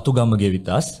 Jagath Rathugamage with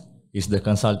us. He's the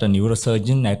consultant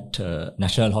neurosurgeon at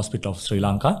National Hospital of Sri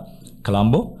Lanka,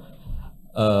 Colombo.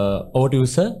 Over to you,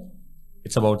 sir.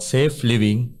 It's about safe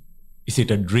living. Is it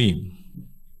a dream?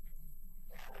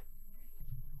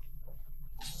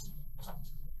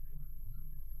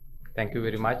 Thank you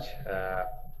very much.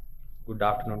 Good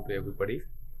afternoon to everybody.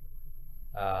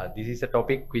 This is a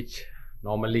topic which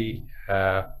normally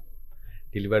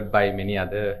delivered by many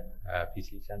other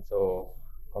physicians or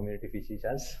community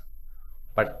physicians,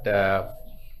 but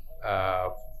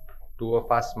two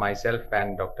of us, myself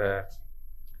and Dr.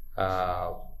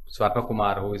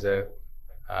 Swarnakumar, who is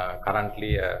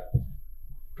currently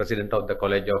President of the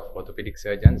College of Orthopedic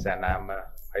Surgeons, and I am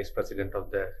Vice President of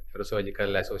the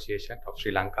Neurosurgical Association of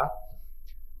Sri Lanka,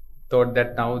 thought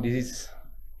that now this is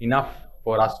enough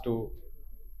for us to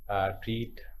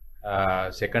treat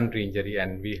secondary injury,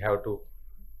 and we have to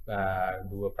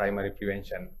do a primary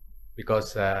prevention,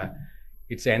 because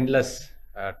it's endless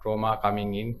trauma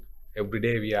coming in. Every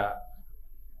day we are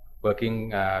working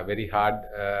very hard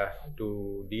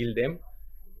to deal them,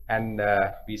 and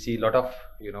we see a lot of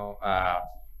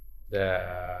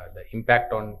the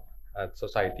impact on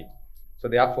society. So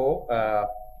therefore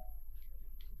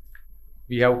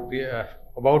we are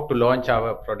about to launch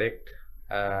our product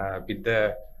with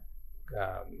the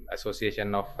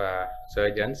Association of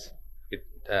Surgeons, with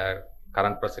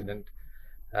current President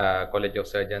College of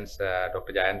Surgeons,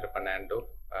 Dr. Jayendra Fernando,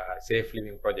 Safe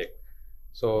Living Project.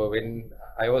 So when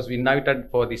I was invited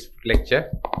for this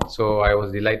lecture, so I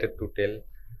was delighted to tell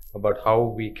about how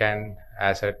we can,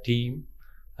 as a team,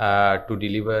 to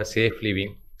deliver safe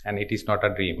living, and it is not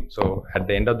a dream. So at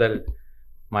the end of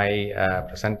my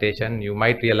presentation, you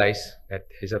might realize that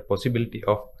there is a possibility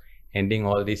of ending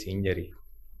all this injury.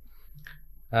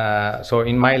 So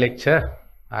in my lecture,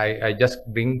 I just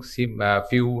bring a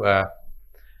few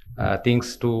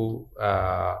things to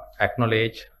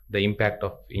acknowledge the impact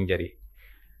of injury.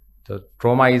 So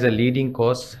trauma is a leading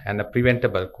cause and a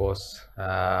preventable cause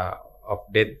of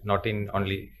death, not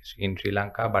only in Sri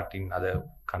Lanka, but in other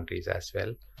countries as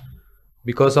well.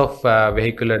 Because of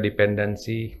vehicular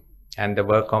dependency and the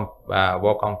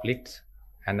war conflicts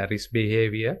and risk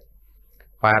behavior,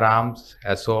 firearms,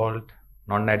 assault,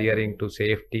 non-adhering to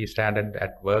safety standard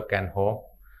at work and home,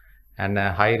 and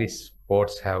high-risk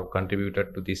sports have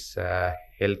contributed to this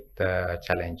health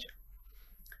challenge.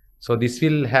 So this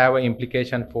will have an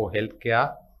implication for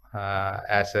healthcare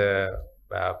as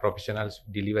professionals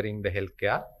delivering the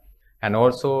healthcare, and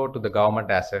also to the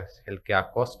government as a healthcare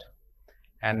cost,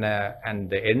 and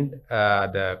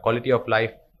the quality of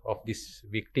life of these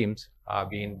victims are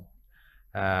being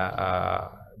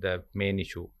the main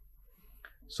issue.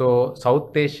 So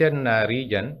South Asian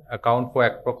region account for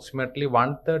approximately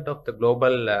 1/3 of the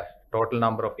global total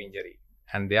number of injury,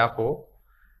 and therefore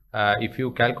if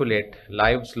you calculate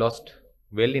lives lost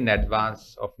well in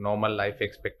advance of normal life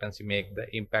expectancy, make the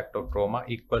impact of trauma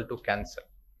equal to cancer,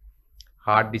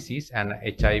 heart disease, and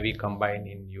HIV combined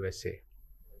in USA.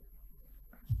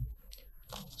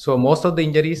 So most of the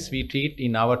injuries we treat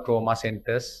in our trauma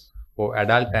centers for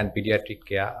adult and pediatric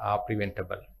care are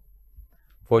preventable.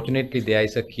 Fortunately, there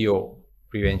is a cure,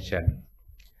 prevention.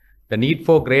 The need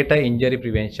for greater injury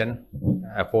prevention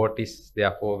effort is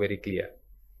therefore very clear.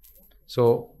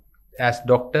 So as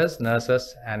doctors,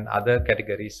 nurses, and other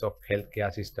categories of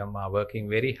healthcare system are working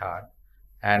very hard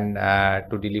and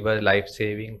to deliver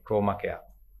life-saving trauma care.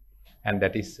 And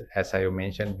that is, as I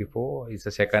mentioned before, is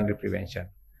a secondary prevention.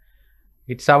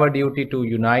 It's our duty to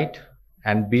unite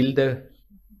and build a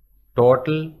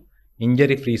total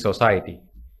injury-free society,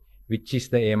 which is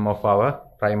the aim of our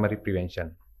primary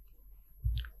prevention.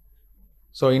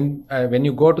 So when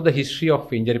you go to the history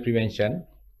of injury prevention,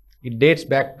 it dates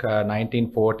back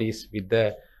 1940s with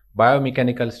the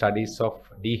biomechanical studies of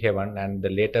De Haven and the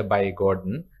later by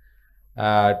Gordon.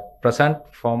 Present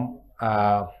form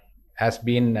has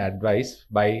been advised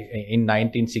by in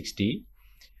 1960.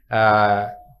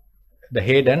 The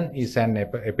Hayden is an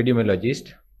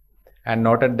epidemiologist and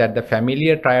noted that the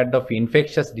familiar triad of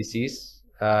infectious disease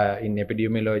in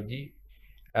epidemiology,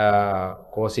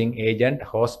 causing agent,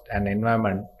 host, and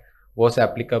environment was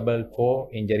applicable for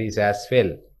injuries as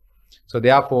well. So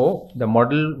therefore, the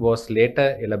model was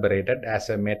later elaborated as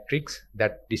a matrix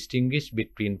that distinguished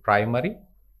between primary,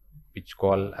 which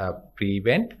call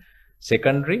pre-event,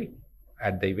 secondary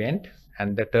at the event,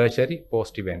 and the tertiary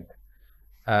post-event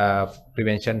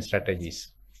prevention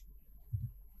strategies.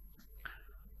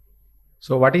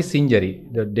 So what is injury?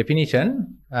 The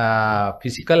definition,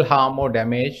 physical harm or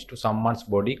damage to someone's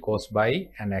body caused by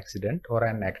an accident or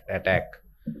an attack.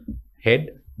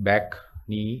 Head, back,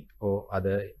 knee or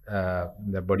other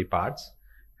the body parts,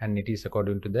 and it is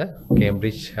according to the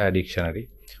Cambridge Dictionary.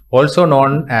 Also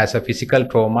known as a physical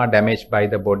trauma damaged by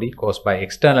the body caused by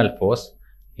external force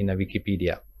in a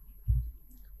Wikipedia.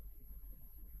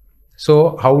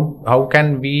 So how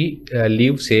can we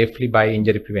live safely by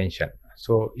injury prevention?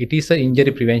 So it is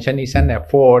injury prevention is an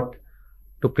effort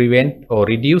to prevent or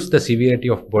reduce the severity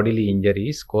of bodily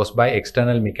injuries caused by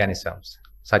external mechanisms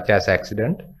such as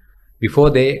accident before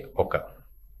they occur.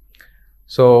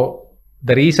 So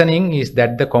the reasoning is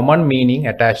that the common meaning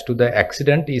attached to the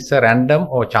accident is a random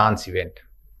or chance event,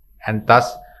 and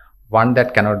thus one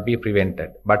that cannot be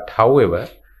prevented. But however,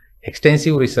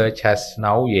 extensive research has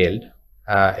now yielded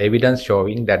evidence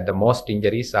showing that the most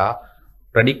injuries are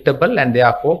predictable and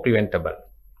therefore preventable,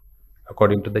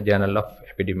 according to the Journal of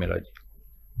Epidemiology.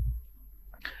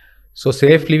 So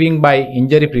safe living by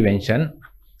injury prevention.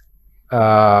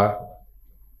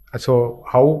 So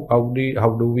how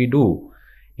do we do?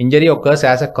 Injury occurs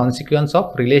as a consequence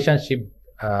of relationship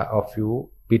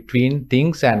between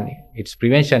things, and its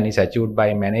prevention is achieved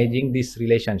by managing this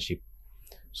relationship.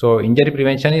 So injury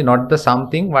prevention is not the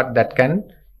something that can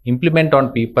implement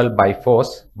on people by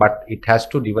force, but it has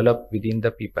to develop within the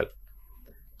people.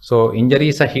 So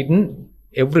injuries are hidden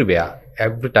everywhere,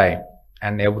 every time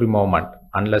and every moment,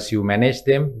 unless you manage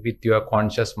them with your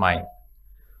conscious mind.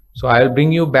 So I will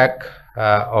bring you back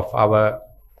of our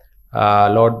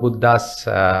Lord Buddha's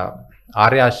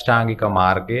Arya Ashtangika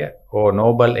Marga or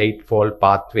Noble Eightfold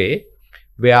Pathway,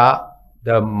 where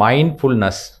the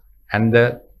mindfulness and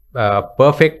the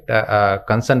perfect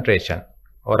concentration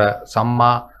or a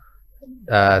Samma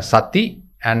Sati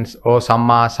and or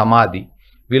Samma Samadhi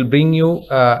will bring you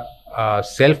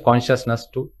self-consciousness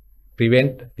to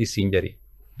prevent this injury.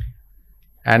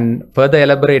 And further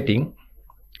elaborating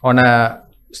on a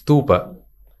stupa,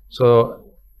 so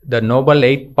the Noble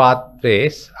Eight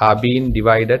Pathways are being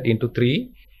divided into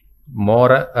three: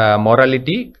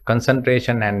 morality,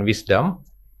 concentration and wisdom.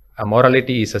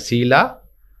 Morality is a sila,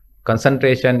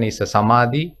 concentration is a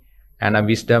samadhi, and a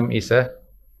wisdom is a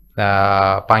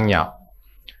panya.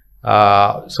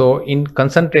 So in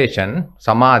concentration,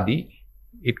 samadhi,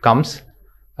 it comes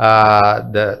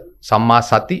the samma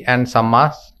sati and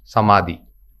samma samadhi.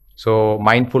 So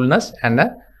mindfulness and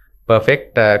a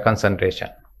perfect concentration.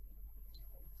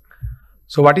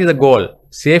 So what is the goal?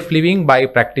 Safe living by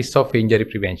practice of injury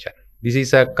prevention. This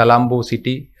is a Colombo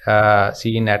city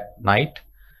seen at night.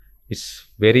 It's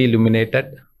very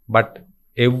illuminated, but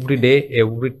every day,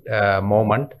 every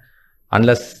moment,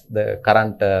 unless the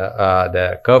current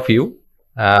the curfew,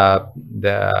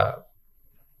 the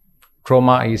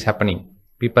trauma is happening.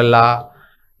 People are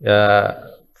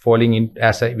falling in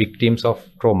as victims of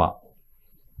trauma.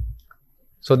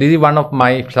 So this is one of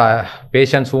my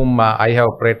patients whom I have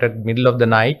operated middle of the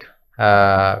night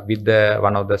with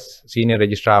one of the senior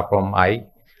registrar from eye.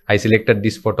 I selected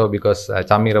this photo because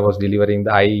Chameera was delivering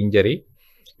the eye injury.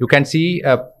 You can see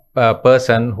a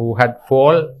person who had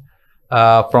fall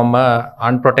from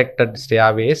unprotected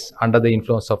stairways under the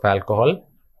influence of alcohol.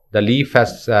 The leaf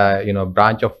has,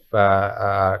 branch of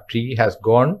tree has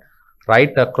gone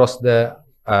right across the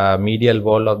medial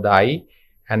wall of the eye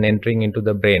and entering into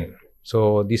the brain.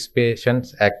 So these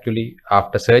patients actually,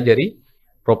 after surgery,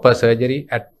 proper surgery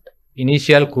at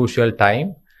initial crucial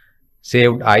time,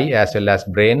 saved eye as well as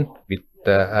brain with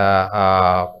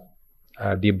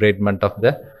debridement of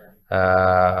the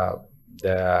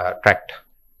tract.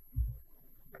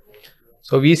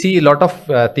 So we see a lot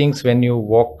of things when you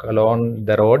walk along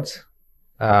the roads,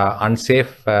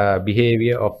 unsafe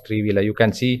behavior of three-wheeler. You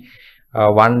can see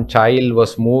one child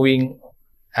was moving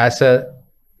as a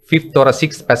fifth or a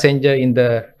sixth passenger in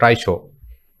the trishaw,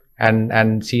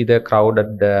 and see the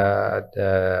crowded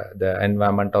the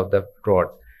environment of the road.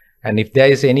 And if there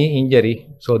is any injury,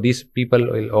 so these people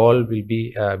will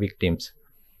be victims.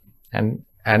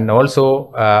 And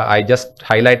also I just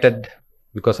highlighted,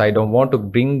 because I don't want to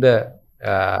bring the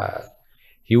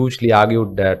hugely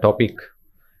argued topic,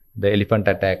 the elephant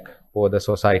attack, for the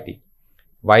society.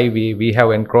 Why we have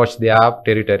encroached their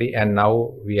territory and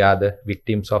now we are the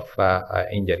victims of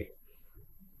injury.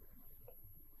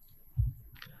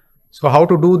 So how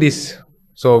to do this?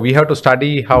 So we have to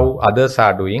study how others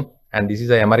are doing, and this is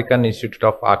the American Institute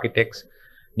of Architects,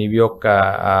 New York,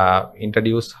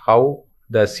 introduced how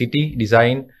the city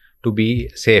designed to be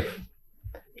safe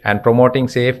and promoting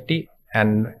safety,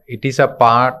 and it is a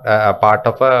part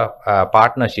of a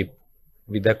partnership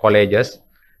with the colleges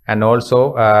and also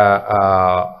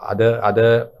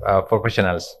other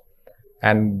professionals,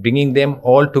 and bringing them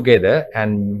all together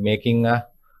and making a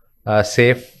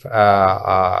safe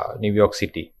New York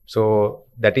City. So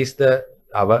that is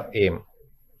our aim.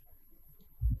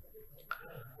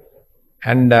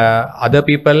 And other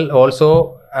people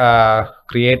also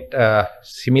create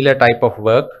similar type of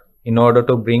work in order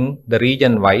to bring the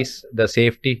region-wise the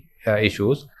safety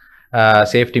issues,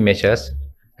 safety measures,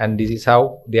 and this is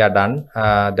how they are done.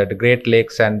 That the Great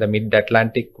Lakes and the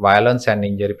Mid-Atlantic violence and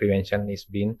injury prevention is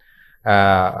being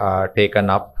taken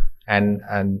up,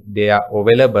 and they are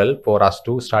available for us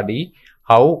to study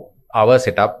how our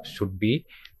setup should be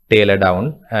tailored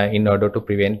down in order to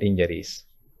prevent injuries.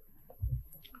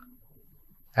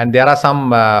 And there are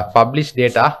some published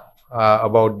data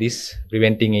about this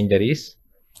preventing injuries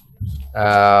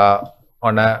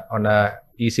on a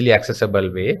easily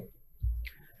accessible way.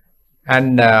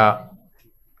 And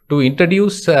to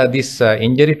introduce this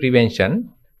injury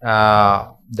prevention,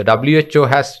 the WHO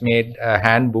has made a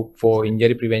handbook for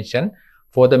injury prevention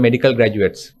for the medical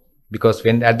graduates, because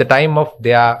when at the time of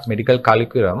their medical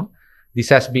curriculum, this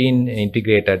has been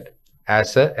integrated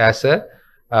as a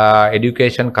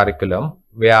education curriculum,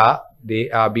 where they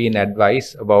are being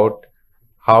advised about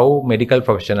how medical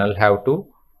professionals have to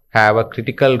have a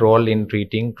critical role in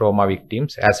treating trauma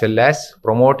victims as well as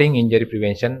promoting injury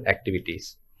prevention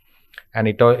activities. And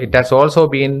it has also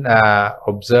been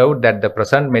observed that the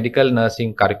present medical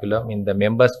nursing curriculum in the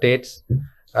member states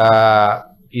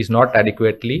is not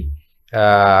adequately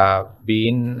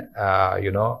being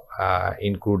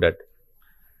included.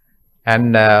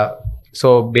 And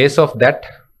so based of that,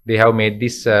 they have made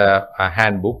this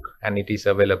handbook, and it is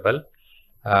available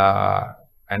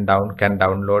and can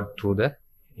download through the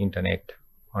internet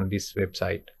on this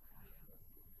website.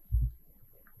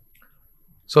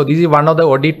 So this is one of the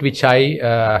audit which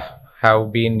I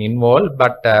have been involved,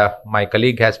 but my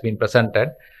colleague has been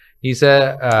presented. He's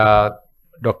Dr.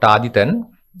 Aditan,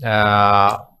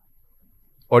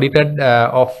 audited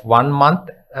of 1 month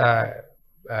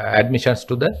admissions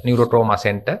to the neurotrauma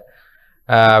center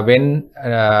when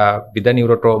with the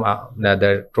neurotrauma,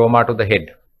 the trauma to the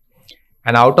head.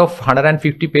 And out of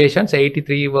 150 patients,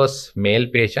 83 was male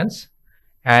patients,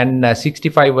 and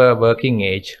 65 were working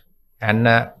age, and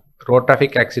road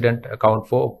traffic accident account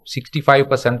for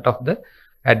 65% of the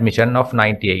admission of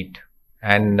 98.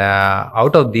 And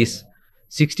out of this,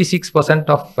 66%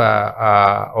 of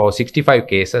or 65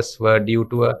 cases were due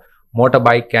to a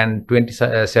motorbike, and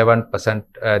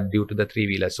 27% due to the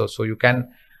three-wheeler. So you can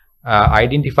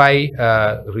identify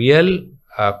real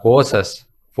causes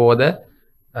for the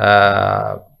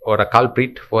or a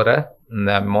culprit for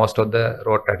most of the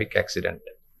road traffic accident.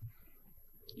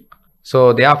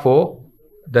 So therefore,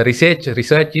 the research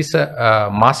is a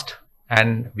must,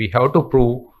 and we have to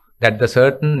prove that the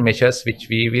certain measures which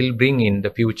we will bring in the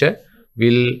future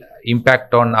will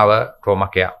impact on our trauma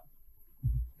care.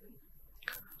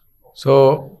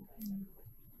 So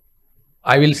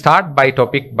I will start by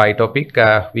topic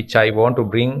which I want to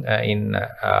bring in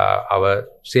our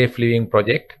Safe Living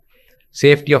project,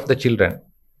 safety of the children.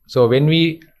 So when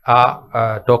we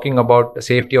are talking about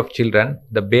safety of children,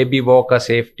 the baby walker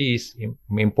safety is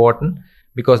important,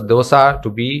 because those are to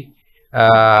be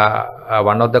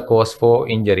one of the cause for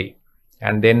injury.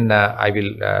 And then I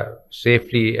will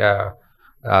safely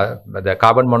the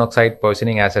carbon monoxide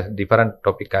poisoning as a different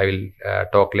topic I will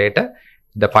talk later.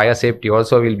 The fire safety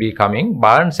also will be coming.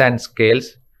 Burns and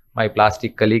scales, my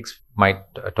plastic colleagues might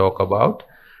talk about.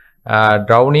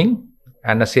 Drowning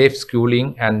and a safe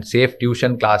schooling and safe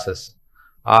tuition classes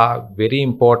are very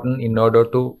important in order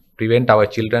to prevent our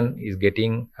children is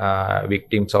getting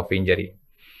victims of injury.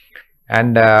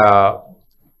 And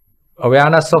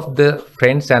awareness of the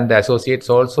friends and the associates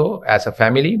also, as a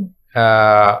family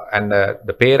and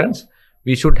the parents,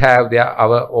 we should have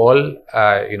our all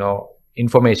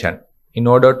information in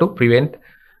order to prevent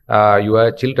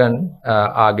your children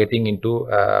are getting into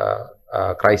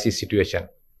a crisis situation.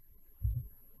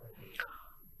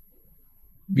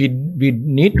 We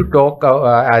need to talk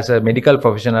as a medical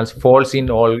professionals, falls in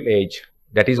all age.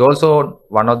 That is also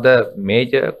one of the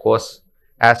major cause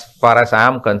as far as I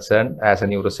am concerned as a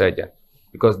neurosurgeon,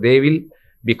 because they will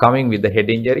be coming with the head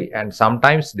injury, and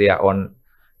sometimes they are on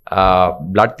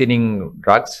blood thinning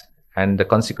drugs, and the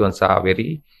consequences are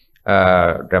very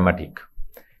dramatic.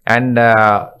 And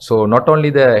so not only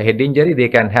the head injury, they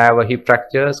can have hip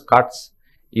fractures, cuts,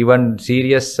 even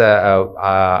serious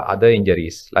other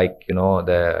injuries like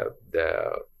the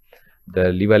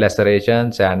liver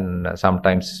lacerations and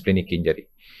sometimes splenic injury.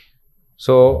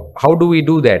 So how do we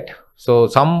do that? So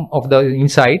some of the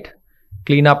insight,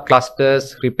 clean up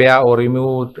clusters, repair or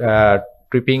remove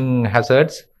tripping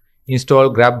hazards, install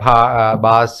grab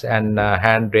bars and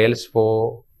handrails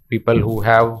for people who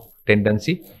have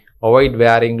tendency, avoid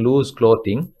wearing loose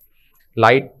clothing,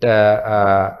 light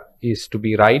is to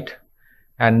be right,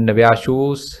 and wear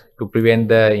shoes to prevent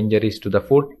the injuries to the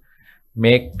foot,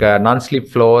 make non-slip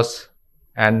floors,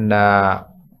 and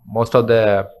most of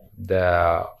the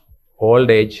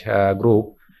old age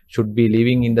group should be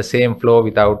living in the same floor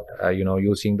without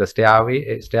using the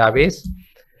stairways,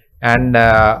 and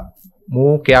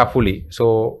move carefully.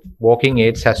 So walking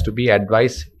aids has to be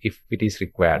advised if it is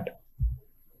required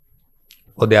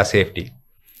for their safety.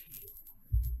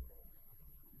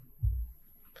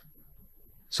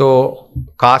 So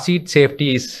car seat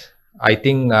safety is, I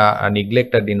think,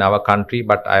 neglected in our country,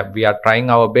 but we are trying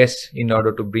our best in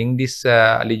order to bring this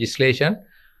legislation.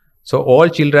 So all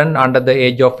children under the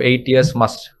age of 8 years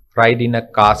must ride in a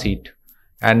car seat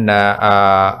and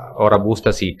or a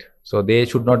booster seat. So they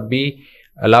should not be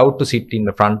allowed to sit in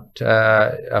the front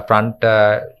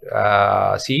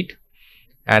seat,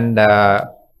 and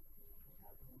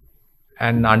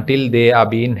until they are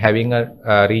having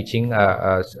reaching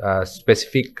a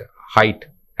specific height,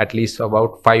 at least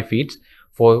about 5 feet,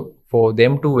 for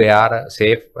them to wear a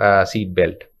safe seat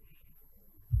belt.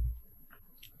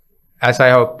 As I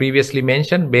have previously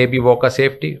mentioned, baby walker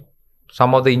safety.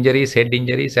 Some of the injuries, head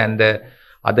injuries, and the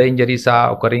other injuries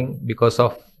are occurring because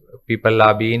of people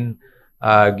are being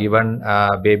given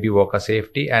baby walker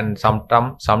safety, and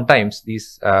sometimes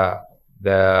these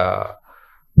the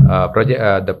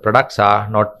products are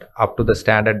not up to the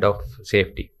standard of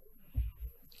safety.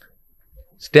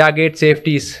 Stairgate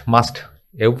safety is must.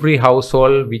 Every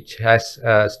household which has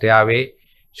a stairway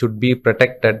should be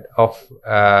protected of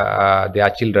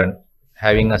their children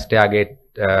having a stairgate,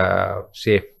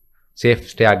 safe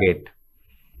stairgate.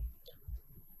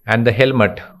 And the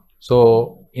helmet.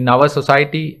 So in our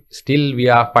society, still we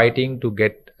are fighting to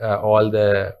get all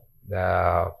the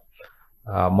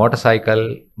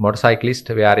motorcyclists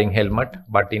wearing helmet,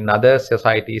 but in other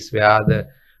societies where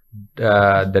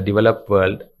the developed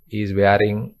world is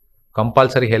wearing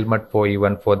compulsory helmet for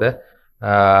even for the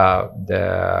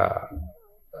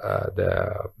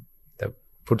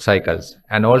foot cycles,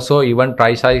 and also even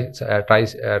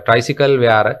tricycle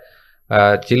where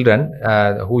children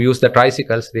who use the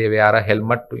tricycles, they wear a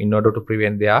helmet in order to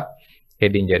prevent their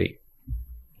head injury.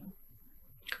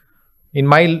 In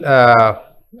my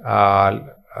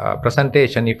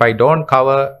presentation, if I don't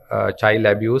cover child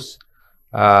abuse,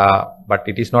 but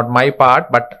it is not my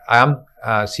part, but I am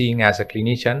seeing as a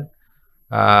clinician,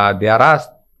 there are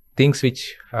things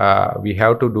which we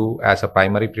have to do as a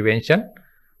primary prevention,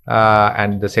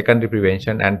 and the secondary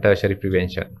prevention and tertiary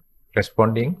prevention,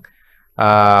 responding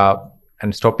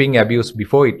and stopping abuse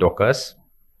before it occurs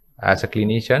as a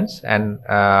clinicians, and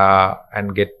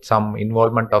get some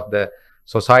involvement of the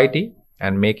society,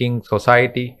 and making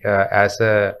society as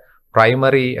a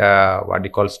primary what we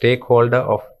call stakeholder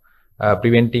of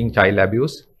preventing child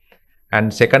abuse,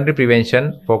 and secondary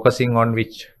prevention focusing on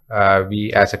which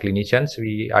we as a clinicians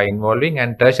we are involving,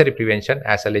 and tertiary prevention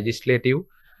as a legislative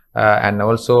and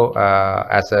also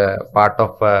as a part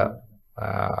of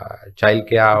child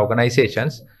care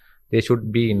organizations, they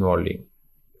should be involving.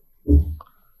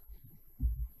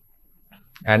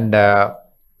 And the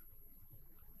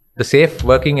safe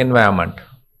working environment,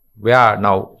 where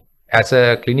now as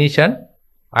a clinician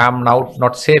I am now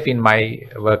not safe in my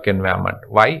work environment.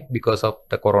 Why? Because of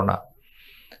the corona.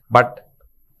 But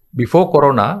before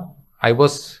corona, I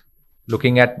was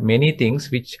looking at many things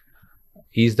which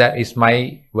is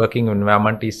my working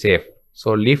environment is safe.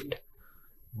 So lift,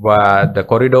 the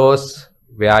corridors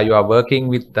where you are working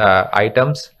with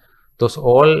items, those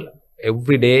all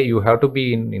every day you have to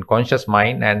be in conscious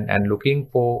mind and looking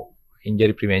for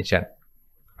injury prevention,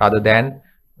 rather than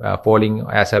falling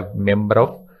as a member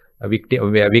of a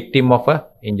victim of a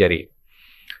injury.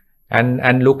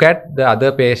 And look at the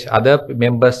other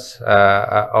members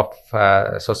of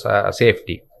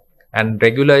safety, and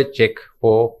regular check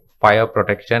for fire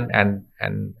protection,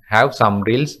 and have some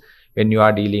drills when you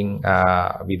are dealing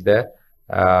with the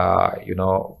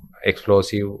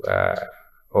explosive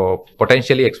or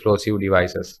potentially explosive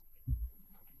devices.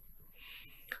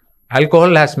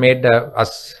 Alcohol has made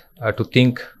us to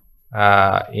think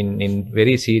in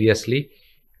very seriously,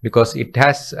 because it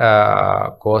has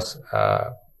caused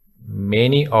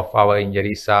many of our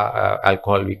injuries are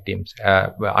alcohol victims,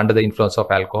 under the influence of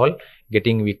alcohol,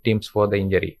 getting victims for the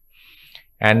injury.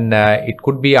 And it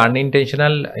could be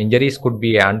unintentional injuries, could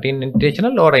be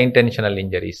unintentional or intentional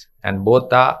injuries, and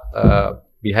both are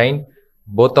behind,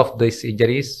 both of these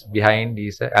injuries behind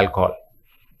is alcohol.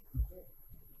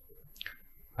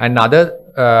 And other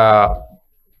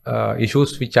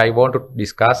issues which I want to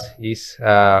discuss is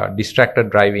distracted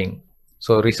driving.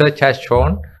 So research has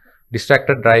shown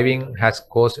distracted driving has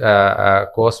caused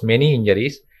many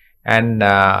injuries, and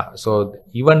so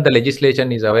even the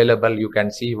legislation is available. You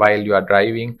can see while you are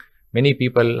driving, many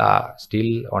people are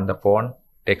still on the phone,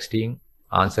 texting,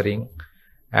 answering,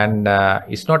 and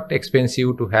it's not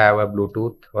expensive to have a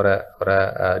Bluetooth or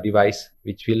a device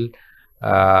which will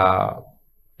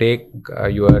take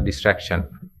your distraction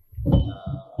while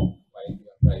you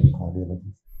are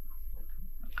driving.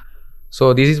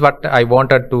 So this is what I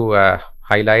wanted to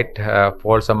highlight.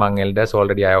 Faults among elders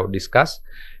already I have discussed,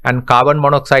 and carbon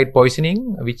monoxide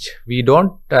poisoning, which we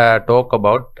don't talk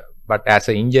about but as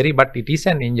an injury, but it is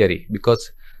an injury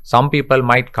because some people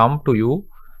might come to you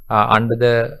under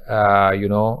the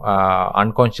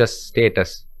unconscious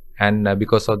status, and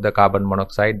because of the carbon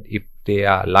monoxide, if they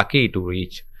are lucky to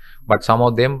reach, but some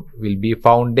of them will be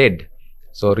found dead.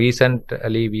 So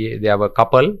recently there were a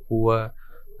couple who were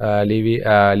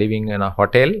living in a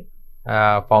hotel,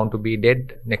 found to be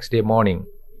dead next day morning.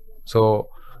 So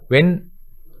when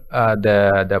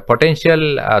the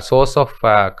potential source of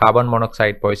carbon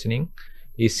monoxide poisoning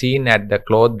is seen at the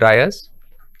cloth dryers,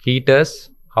 heaters,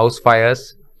 house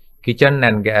fires,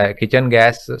 kitchen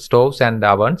gas stoves and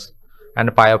ovens,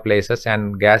 and fireplaces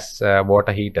and gas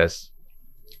water heaters,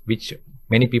 which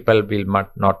many people will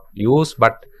not use,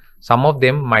 but some of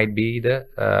them might be the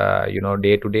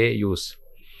day-to-day use.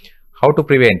 How to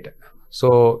prevent?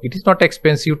 So it is not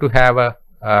expensive to have a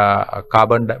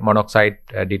carbon monoxide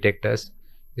detectors.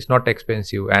 It's not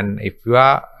expensive, and if you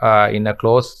are in a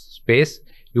closed space,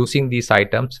 using these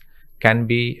items can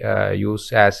be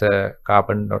used as a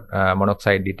carbon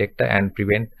monoxide detector and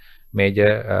prevent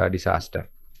major disaster.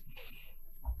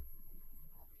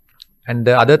 And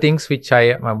the other things which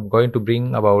I am going to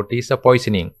bring about is the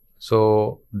poisoning.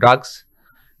 So drugs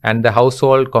and the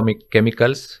household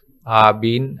chemicals are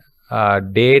being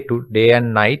day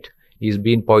and night is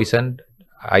being poisoned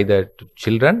either to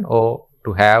children or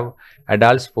to have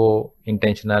adults for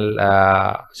intentional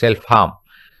self-harm.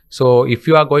 So if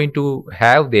you are going to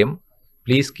have them,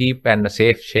 please keep a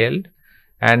safe shield,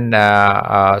 and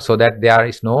so that there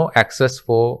is no access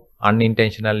for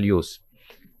unintentional use.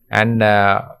 And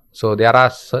so there are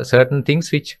certain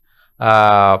things which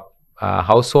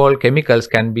household chemicals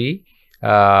can be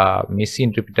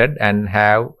misinterpreted and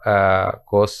have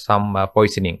caused some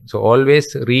poisoning. So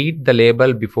always read the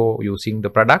label before using the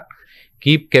product.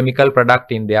 Keep chemical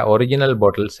product in their original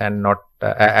bottles and not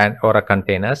or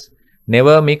containers.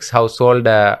 Never mix household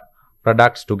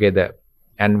products together,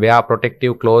 and wear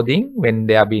protective clothing when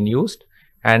they are being used,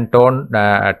 and turn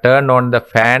on the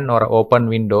fan or open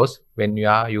windows when you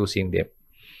are using them.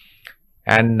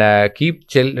 And keep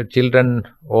children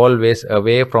always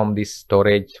away from these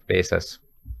storage places.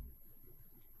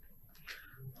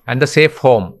 And the safe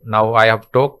home. Now I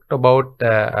have talked about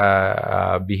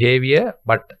behavior,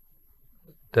 but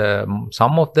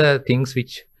some of the things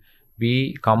which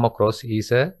we come across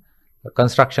is a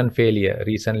construction failure.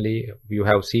 Recently you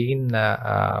have seen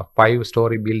a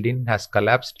 5-story building has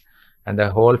collapsed and the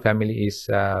whole family is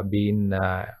being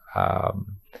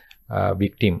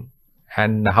victim.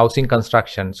 And housing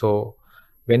construction. So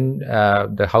when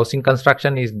the housing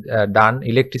construction is done,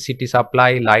 electricity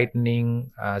supply,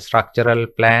 lighting, structural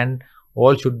plan,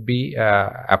 all should be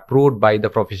approved by the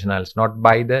professionals, not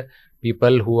by the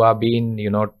people who are being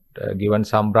given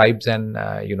some bribes and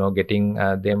getting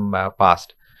them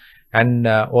passed. And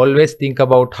always think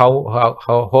about how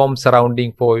home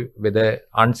surrounding, for whether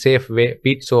unsafe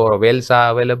pits or wells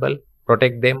are available,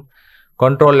 protect them,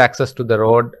 control access to the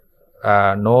road.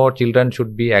 No children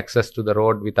should be access to the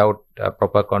road without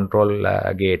proper control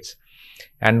gates,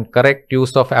 and correct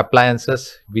use of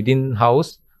appliances within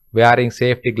house, wearing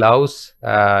safety gloves,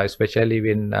 especially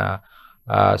when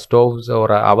stoves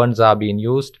or ovens are being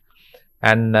used,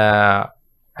 and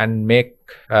make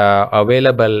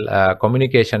available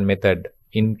communication method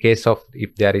in case of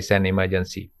if there is an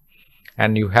emergency.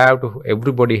 And you have to,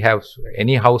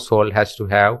 any household has to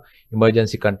have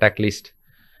emergency contact list.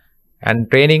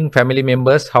 And training family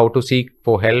members how to seek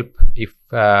for help if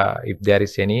there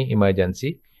is any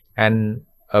emergency, and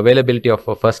availability of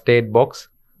a first aid box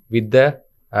with the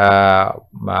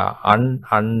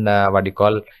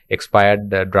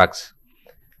expired drugs.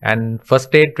 And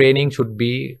first aid training should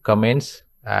be commenced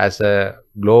as a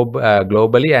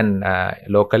globally and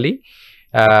locally.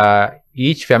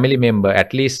 Each family member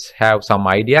at least have some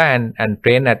idea and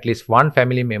train at least one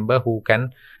family member who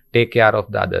can take care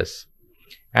of the others.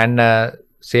 And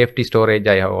safety storage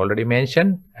I have already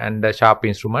mentioned, and the sharp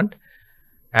instrument.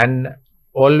 And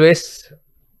always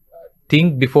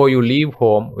think before you leave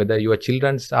home whether your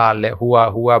children are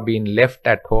who are being left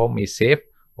at home is safe,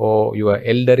 or your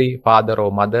elderly father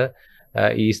or mother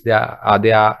are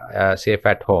they safe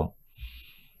at home.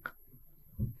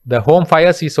 The home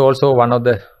fires is also one of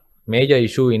the major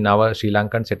issue in our Sri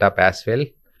Lankan setup as well,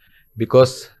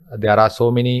 because there are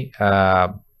so many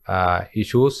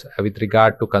issues with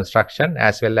regard to construction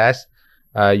as well as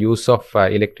use of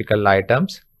electrical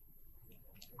items,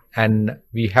 and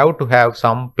we have to have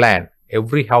some plan.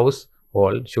 Every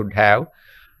household should have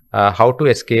how to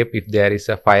escape if there is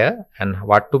a fire and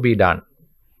what to be done.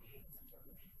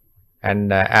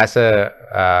 And as a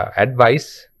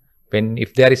advice,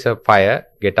 if there is a fire,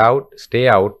 get out, stay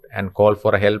out and call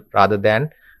for help rather than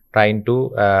trying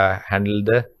to handle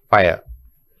the fire.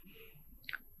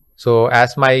 So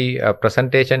as my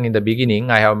presentation in the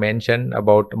beginning, I have mentioned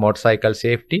about motorcycle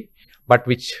safety, but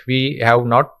which we have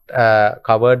not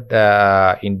covered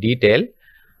in detail.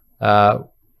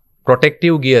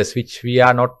 Protective gears, which we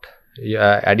are not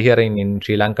adhering in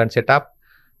Sri Lankan setup,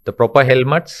 the proper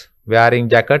helmets, wearing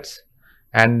jackets,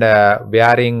 and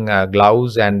wearing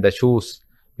gloves and the shoes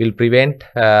will prevent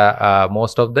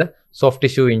most of the soft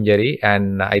tissue injury.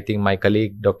 And I think my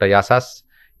colleague Dr. Yasas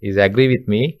is agree with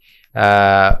me,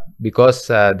 because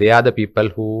they are the people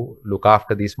who look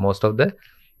after these most of the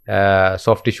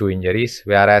soft tissue injuries,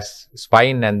 whereas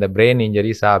spine and the brain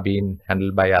injuries are being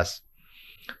handled by us.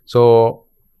 So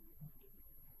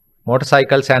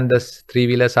motorcycles and the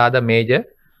three-wheelers are the major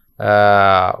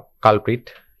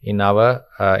culprit in our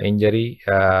injury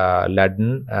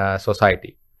laden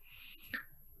society.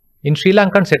 In Sri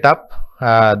Lankan setup,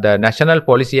 the national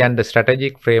policy and the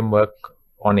strategic framework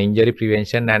on injury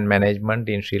prevention and management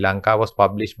in Sri Lanka was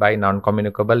published by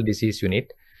Non-Communicable Disease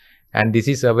Unit, and this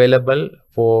is available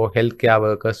for healthcare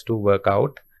workers to work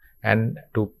out and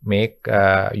to make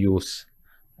use.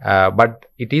 But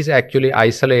it is actually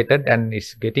isolated and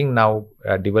is getting now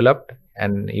developed,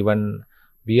 and even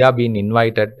we are being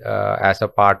invited as a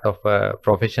part of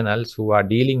professionals who are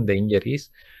dealing the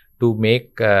injuries to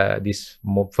make this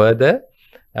more further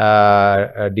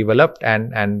developed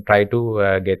and try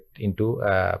to get into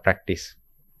practice.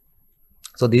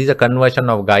 So this is a conversion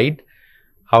of guide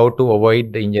how to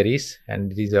avoid the injuries,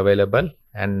 and it is available,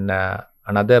 and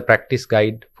another practice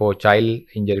guide for child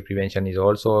injury prevention is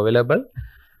also available.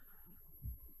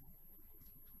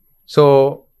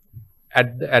 So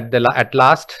at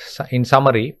last, in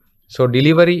summary, so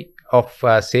delivery of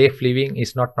safe living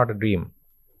is not a dream,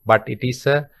 but it is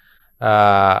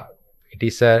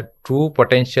a true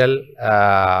potential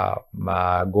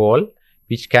goal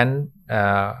which can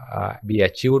be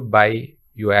achieved by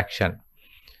your action.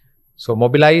 So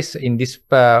mobilize in this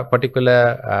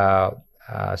particular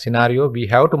scenario, we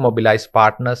have to mobilize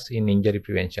partners in injury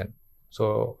prevention.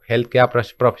 So healthcare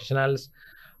professionals,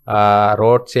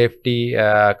 road safety,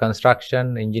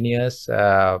 construction engineers,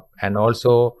 and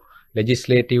also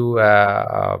legislative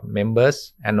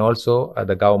members, and also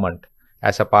the government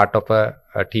as a part of a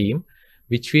team,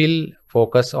 which will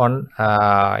focus on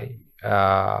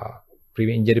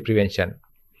injury prevention.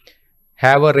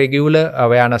 Have a regular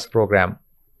awareness program.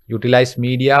 Utilize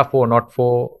media for not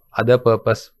for other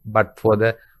purpose, but for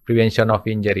the prevention of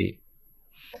injury.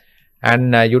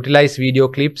 And utilize video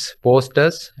clips,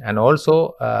 posters, and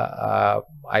also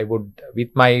I would, with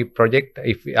my project,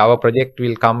 if our project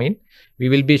will come in, we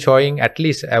will be showing at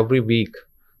least every week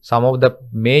some of the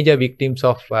major victims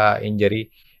of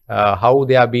injury, how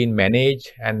they are being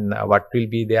managed, and what will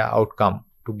be their outcome,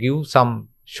 to give some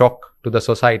shock to the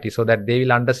society so that they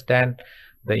will understand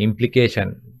the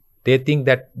implication. They think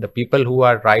that the people who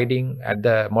are riding at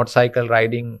the motorcycle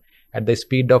riding at the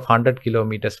speed of 100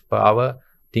 kilometers per hour,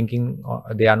 thinking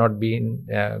they are not being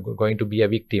going to be a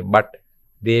victim, but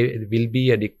they will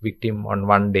be a victim on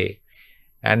one day.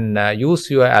 And use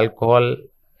your alcohol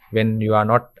when you are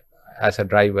not as a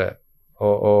driver,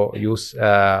 or use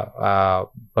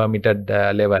permitted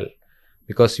level,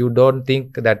 because you don't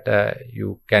think that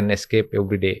you can escape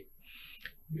every day.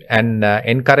 And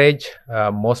encourage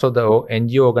most of the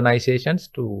NGO organizations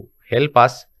to help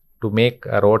us to make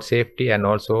road safety and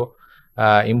also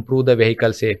improve the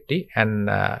vehicle safety. And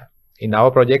in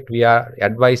our project, we are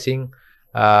advising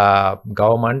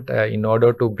government in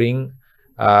order to bring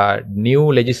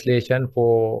new legislation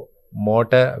for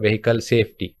motor vehicle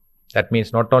safety. That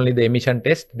means not only the emission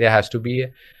test, there has to be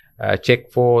a check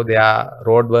for their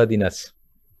roadworthiness,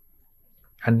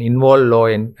 and involve law,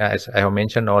 as I have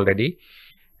mentioned already,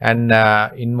 and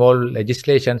involve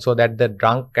legislation so that the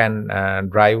drunk can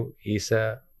drive is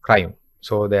a crime,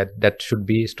 so that should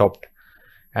be stopped.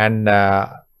 And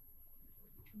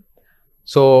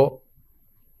so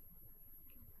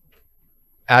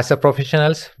as a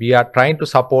professionals, we are trying to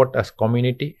support a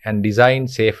community and design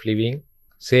safe living,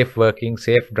 safe working,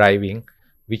 safe driving,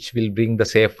 which will bring the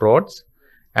safe roads,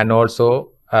 and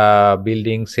also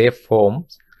building safe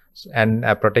homes and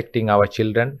protecting our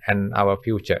children and our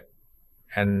future.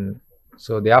 And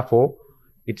so therefore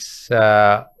it's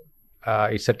a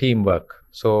teamwork.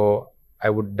 So I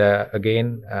would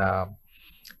again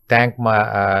thank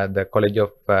the College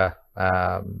of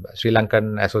Sri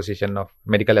Lankan Association of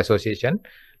Medical Association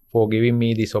for giving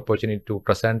me this opportunity to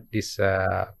present this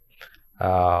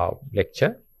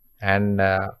lecture, and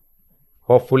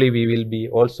hopefully we will be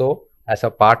also as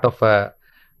a part of a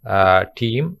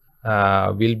team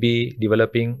will be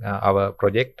developing our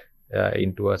project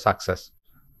into a success.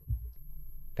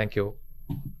 Thank you.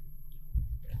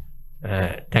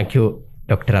 Thank you,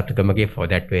 Dr. Rathugamage, for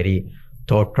that very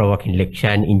thought-provoking lecture.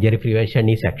 And injury prevention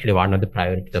is actually one of the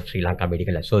priorities of Sri Lanka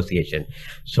Medical Association.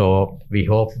 So we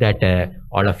hope that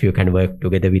all of you can work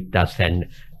together with us and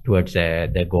towards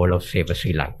the goal of Save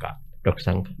Sri Lanka. Dr.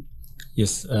 Sang.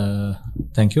 Yes,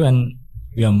 thank you. And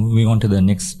we are moving on to the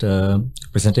next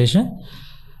presentation.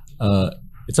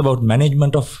 It's about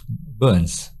management of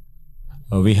burns.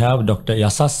 We have Dr.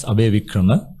 Yasas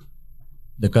Abeywickrama,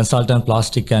 the consultant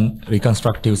plastic and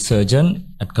reconstructive surgeon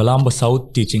at Colombo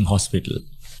South Teaching Hospital,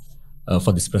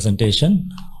 for this presentation.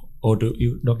 Over to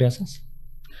you, Dr. Yasas.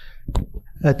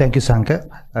 Thank you, Sanka.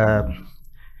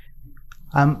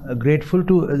 I'm grateful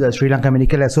to the Sri Lanka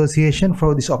Medical Association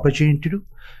for this opportunity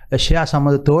to share some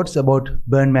of the thoughts about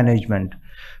burn management.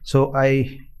 So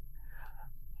I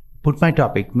put my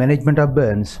topic, management of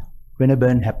burns when a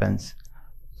burn happens.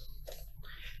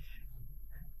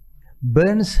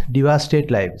 Burns devastate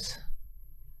lives.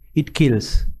 It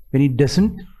kills. When it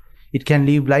doesn't, it can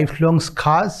leave lifelong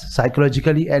scars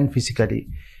psychologically and physically.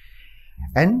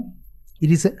 And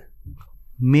it is a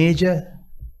major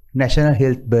national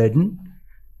health burden,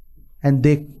 and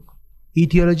the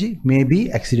etiology may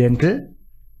be accidental,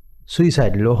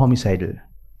 suicidal or homicidal.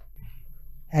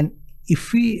 And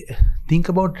if we think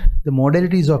about the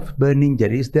modalities of burn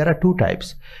injuries, there are two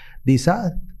types. These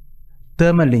are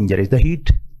thermal injuries, the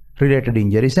heat related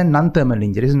injuries, and non-thermal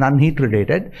injuries, non-heat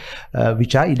related,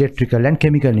 which are electrical and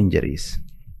chemical injuries.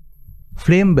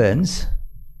 Flame burns,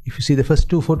 if you see the first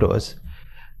two photos,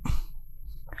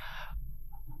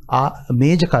 are a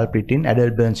major culprit in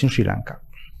adult burns in Sri Lanka.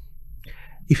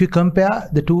 If you compare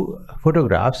the two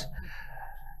photographs,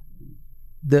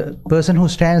 the person who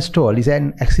stands tall is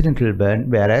an accidental burn,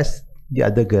 whereas the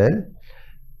other girl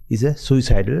is a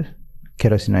suicidal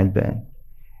kerosene oil burn.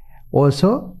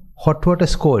 Also, hot water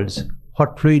scalds,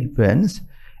 hot fluid burns,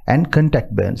 and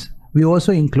contact burns. We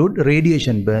also include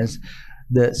radiation burns,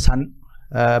 the sun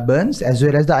burns, as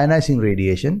well as the ionizing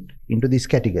radiation into this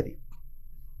category.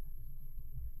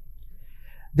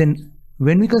 Then,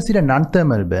 when we consider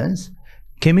non-thermal burns,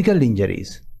 chemical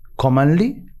injuries,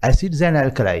 commonly acids and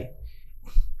alkali,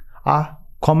 are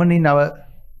common in our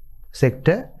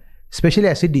sector, especially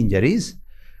acid injuries,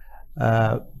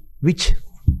 which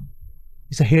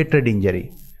is a hatred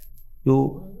injury.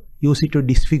 You use it to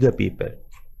disfigure people.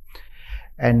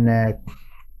 And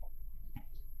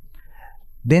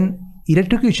then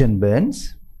electrocution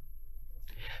burns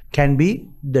can be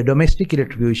the domestic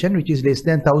electrocution, which is less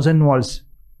than 1000 volts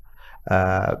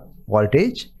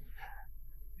voltage,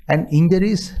 and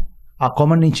injuries are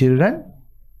common in children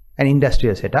and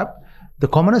industrial setup. The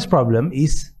commonest problem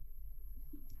is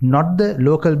not the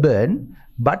local burn,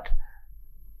 but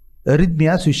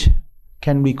arrhythmias, which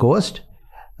can be caused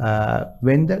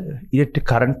when the electric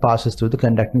current passes through the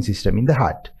conducting system in the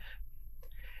heart.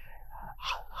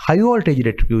 High voltage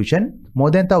electrocution, more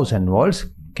than 1000 volts,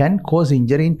 can cause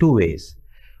injury in two ways.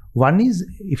 One is,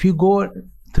 if you go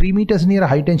 3 meters near a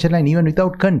high tension line, even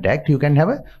without contact, you can have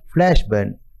a flash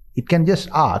burn. It can just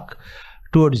arc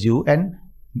towards you and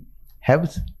have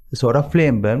a sort of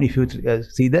flame burn, if you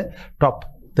see the top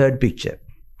third picture.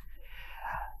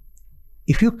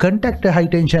 If you contact a high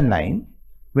tension line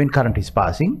when current is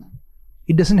passing,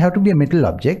 it doesn't have to be a metal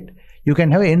object. You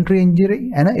can have an entry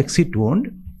injury and an exit wound,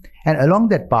 and along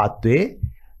that pathway,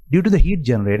 due to the heat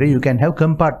generator, you can have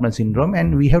compartment syndrome,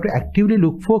 and we have to actively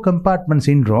look for compartment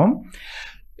syndrome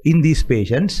in these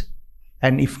patients,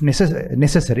 and if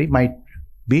necessary, might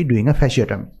be doing a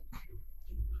fasciotomy.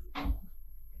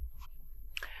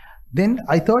 Then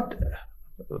I thought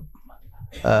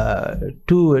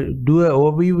to do an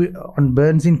overview on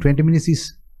burns in 20 minutes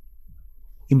is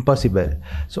impossible.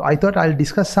 So I thought I'll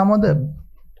discuss some of the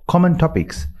common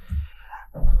topics.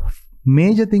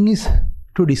 Major thing is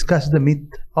to discuss the myth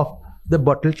of the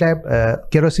bottle cap,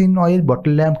 kerosene oil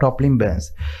bottle lamp toppling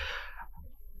burns.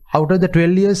 Out of the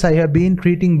 12 years I have been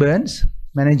treating burns,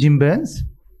 managing burns,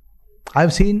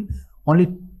 I've seen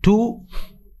only 2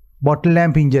 bottle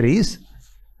lamp injuries,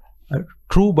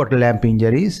 true bottle lamp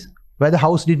injuries, where the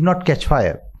house did not catch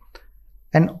fire.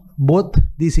 And both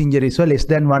these injuries were less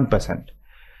than 1%.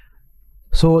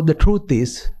 So the truth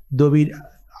is, though we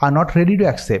are not ready to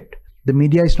accept, the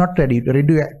media is not ready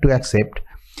to accept,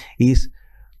 is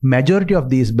majority of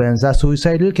these burns are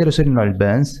suicidal kerosene oil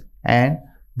burns and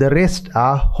the rest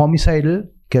are homicidal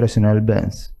kerosene oil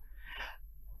burns.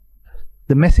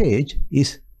 The message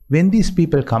is, when these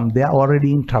people come, they are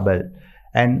already in trouble,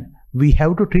 and we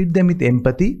have to treat them with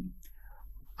empathy,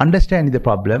 understand the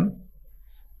problem,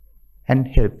 and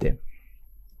help them.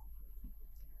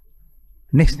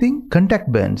 Next thing,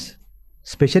 contact burns.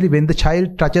 Especially when the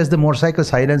child touches the motorcycle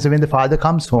silencer when the father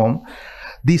comes home,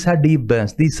 these are deep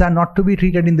burns. These are not to be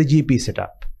treated in the GP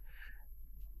setup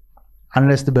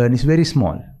unless the burn is very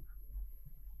small,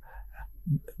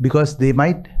 because they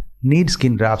might need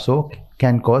skin grafts or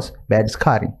can cause bad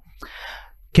scarring.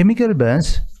 Chemical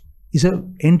burns is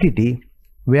an entity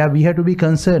where we have to be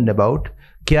concerned about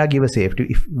caregiver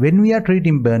safety. When we are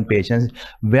treating burn patients,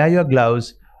 wear your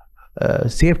gloves,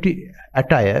 safety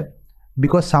attire,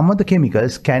 because some of the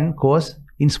chemicals can cause,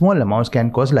 in small amounts,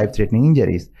 can cause life-threatening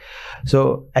injuries.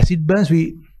 So acid burns,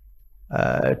 we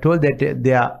told that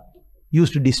they are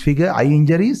used to disfigure. Eye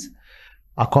injuries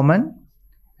are common,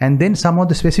 and then some of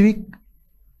the specific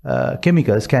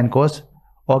chemicals can cause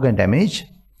organ damage.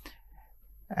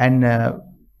 And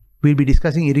we'll be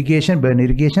discussing irrigation, burn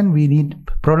irrigation. We need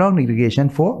prolonged irrigation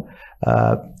for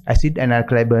acid and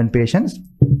alkali burn patients.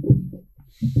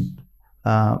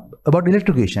 About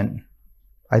electrocution,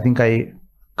 I think I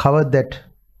covered that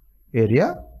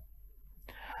area.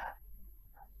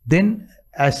 Then,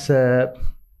 as Dr.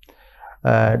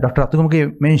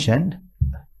 Rathugamage mentioned,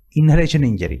 inhalation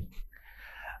injury.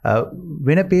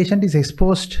 When a patient is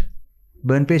exposed,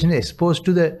 burn patient is exposed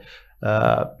to the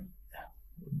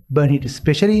burn heat,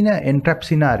 especially in an entrapped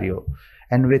scenario,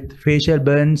 and with facial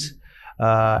burns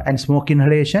and smoke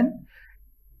inhalation,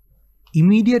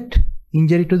 immediate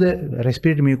injury to the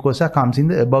respiratory mucosa comes in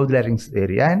the above the larynx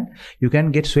area, and you can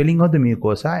get swelling of the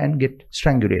mucosa and get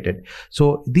strangulated.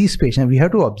 So these patients we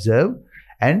have to observe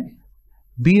and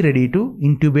be ready to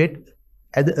intubate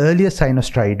at the earliest sign of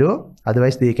stridor,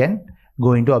 otherwise they can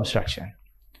go into obstruction.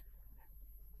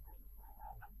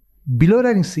 Below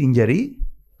larynx injury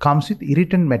comes with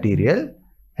irritant material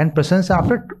and presents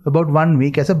after about 1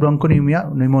 week as a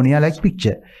bronchopneumonia-like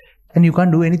picture, and you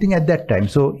can't do anything at that time.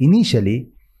 So initially,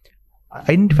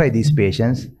 identify these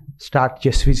patients, start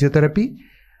chest physiotherapy,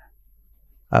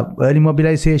 early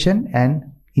mobilization, and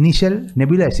initial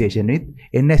nebulization with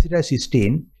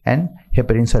N-acetylcysteine and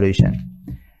heparin solution.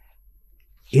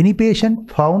 Any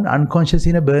patient found unconscious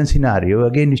in a burn scenario,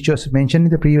 again which was mentioned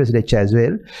in the previous lecture as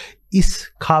well, is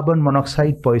carbon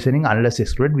monoxide poisoning unless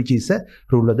excluded, which is a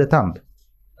rule of the thumb.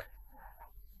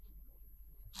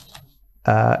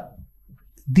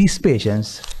 These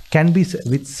patients can be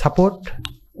with support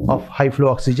of high flow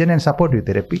oxygen and supportive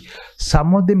therapy.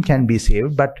 Some of them can be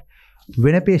saved, but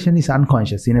when a patient is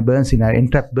unconscious in a burn scenario,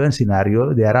 entrapped burn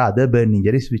scenario, there are other burn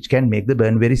injuries which can make the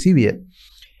burn very severe.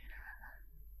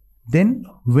 Then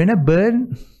when a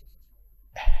burn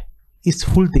is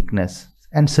full thickness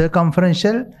and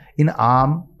circumferential in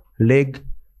arm, leg,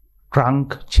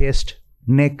 trunk, chest,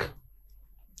 neck,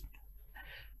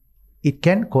 it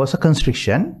can cause a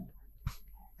constriction,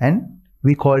 and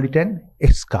we call it an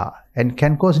eschar, and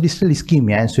can cause distal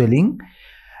ischemia and swelling,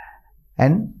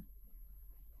 and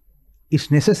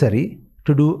it's necessary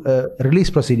to do a release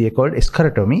procedure called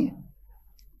escharotomy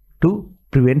to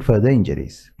prevent further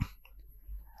injuries.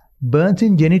 Burns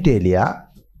in genitalia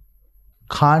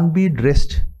can't be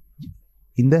dressed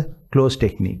in the closed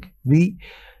technique. We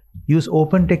use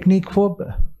open technique for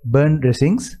burn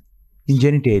dressings in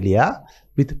genitalia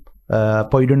with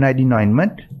povidone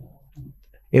ointment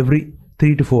every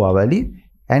 3 to 4 hourly,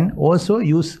 and also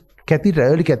use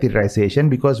early catheterization,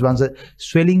 because once the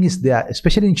swelling is there,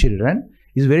 especially in children,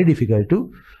 it's very difficult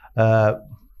to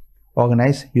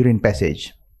organize urine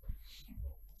passage.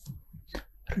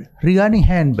 Regarding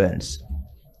hand burns,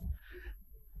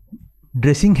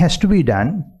 dressing has to be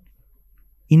done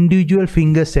individual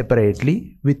fingers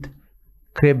separately with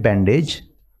crepe bandage,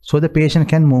 so the patient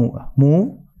can move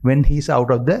when he is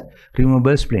out of the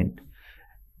removable splint.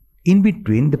 In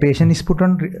between, the patient is put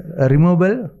on a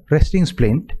removable resting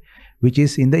splint, which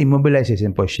is in the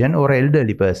immobilization position, or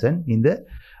elderly person in the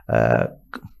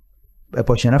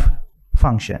position of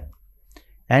function,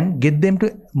 and get them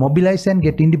to mobilize and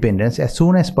get independence as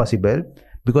soon as possible,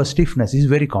 because stiffness is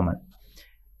very common.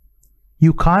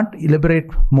 You can't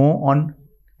elaborate more on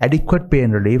adequate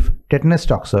pain relief, tetanus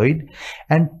toxoid,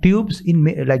 and tubes in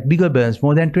like bigger burns,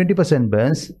 more than 20%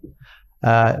 burns,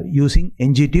 using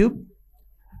NG tube.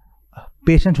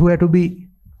 Patients who have to be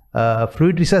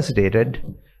fluid resuscitated,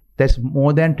 that's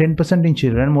more than 10% in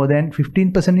children, more than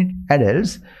 15% in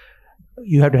adults,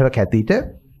 you have to have a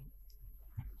catheter.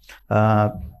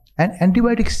 And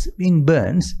antibiotics in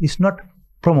burns is not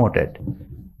promoted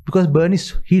because burn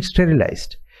is heat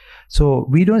sterilized. So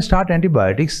we don't start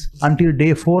antibiotics until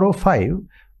day 4 or 5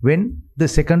 when the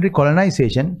secondary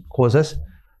colonization causes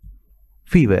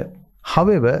fever.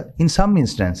 However, in some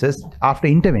instances, after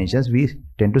interventions, we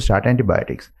tend to start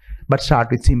antibiotics, but start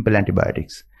with simple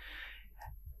antibiotics.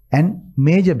 And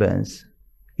major burns,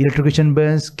 electrocution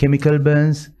burns, chemical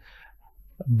burns,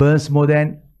 burns more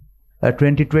than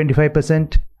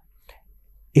 20-25%,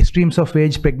 extremes of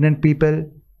age, pregnant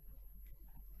people,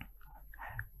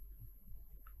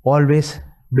 always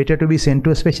better to be sent to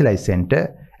a specialized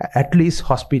center. At least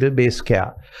hospital-based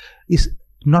care is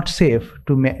not safe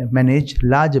to manage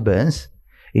larger burns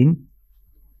in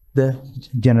the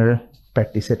general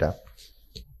practice setup.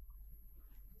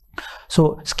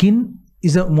 So skin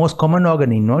is the most common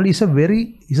organ involved. Is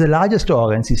the largest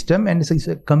organ system, and it's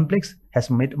a complex, has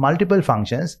multiple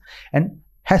functions and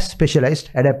has specialized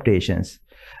adaptations.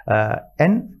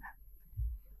 And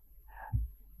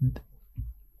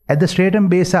at the stratum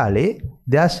basale,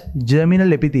 there's germinal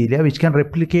epithelia which can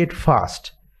replicate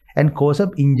fast and cause up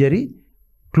injury,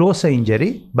 closer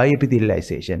injury by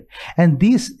epithelialization. And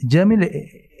these germinal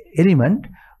element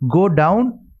go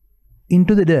down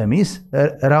into the dermis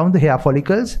around the hair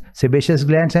follicles, sebaceous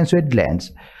glands, and sweat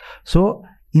glands. So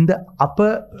in the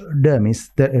upper dermis,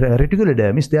 the reticular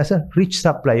dermis, there's a rich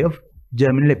supply of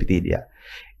germinal epithelia.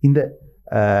 In the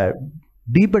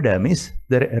deeper dermis,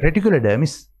 the reticular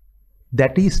dermis,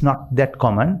 that is not that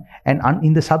common, and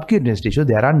in the subcutaneous tissue,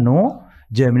 there are no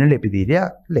germinal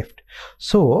epithelia left.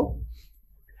 So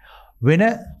when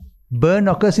a burn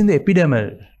occurs in the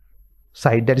epidermal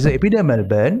side, that is an epidermal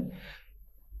burn,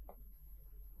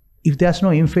 if there's no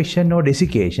infection or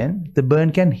desiccation, the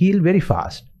burn can heal very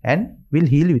fast and will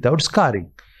heal without scarring.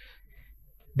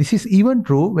 This is even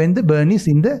true when the burn is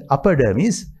in the upper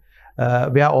dermis,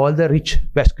 where all the rich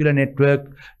vascular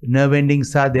network, nerve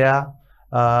endings are there,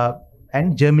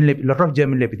 and lot of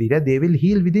germinal epithelia. They will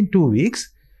heal within 2 weeks,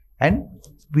 and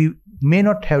we may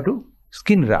not have to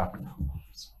skin graft.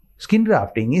 Skin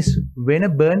grafting is when a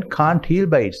burn can't heal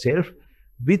by itself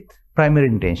with primary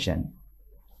intention.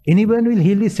 Any burn will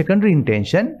heal with secondary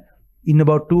intention in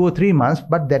about 2 or 3 months,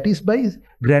 but that is by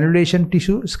granulation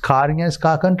tissue, scarring and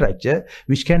scar contracture,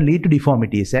 which can lead to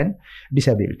deformities and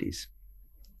disabilities.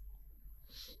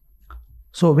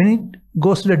 So when it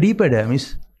goes to the deeper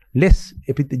dermis, less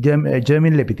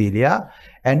germinal epithelia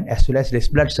and as well as less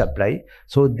blood supply.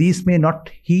 So these may not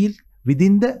heal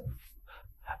within the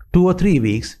 2 or 3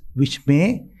 weeks, which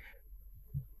may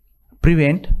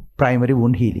prevent primary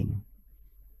wound healing.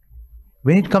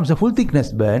 When it comes to full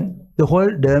thickness burn, the whole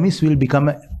dermis will become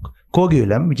a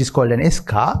coagulum, which is called an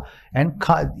eschar, and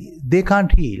they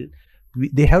can't heal.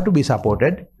 They have to be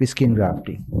supported with skin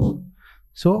grafting.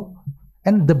 So,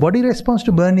 and the body response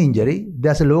to burn injury,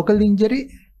 there's a local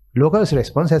injury, local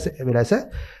response as well as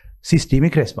a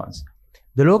systemic response.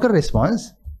 The local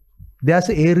response, there's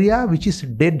an area which is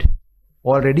dead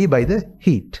already by the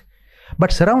heat.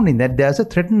 But surrounding that, there's a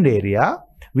threatened area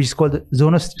which is called the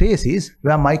zone of stasis,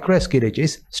 where microvasculature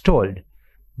is stalled.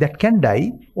 That can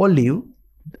die or live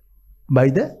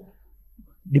by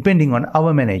depending on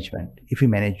our management. If we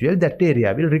manage well, that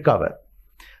area will recover.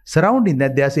 Surrounding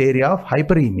that, there's an area of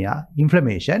hyperemia,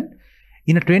 inflammation.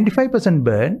 In a 25%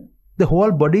 burn, the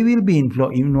whole body will be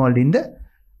involved in the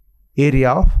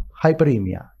area of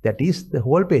hyperemia. That is, the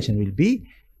whole patient will be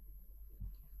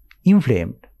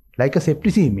inflamed, like a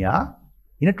septicemia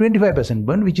in a 25%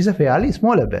 burn, which is a fairly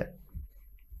smaller burn.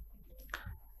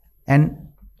 And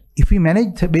if we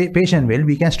manage the patient well,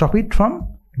 we can stop it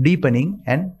from deepening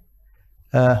and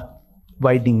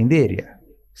widening in the area.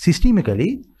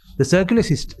 Systemically, the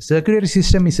circulatory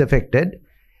system is affected,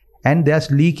 and there's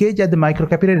leakage at the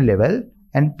microcapillary level,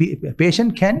 and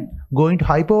patient can go into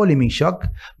hypovolemic shock,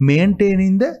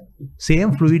 maintaining the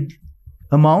same fluid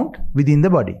amount within the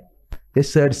body.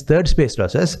 This third space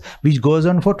losses, which goes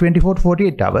on for 24 to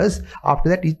 48 hours. After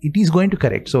that, it is going to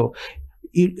correct. So,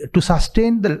 to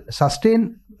sustain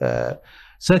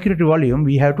circulatory volume,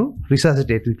 we have to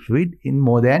resuscitate with fluid in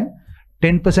more than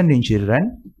 10% in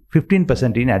children,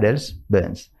 15% in adults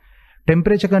burns.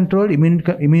 Temperature control,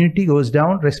 immunity goes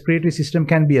down, respiratory system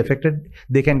can be affected.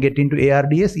 They can get into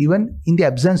ARDS even in the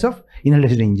absence of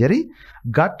inhalation injury.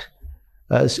 Gut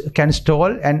can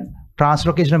stall and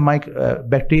translocation of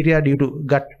bacteria due to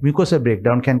gut mucosal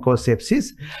breakdown can cause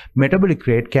sepsis. Metabolic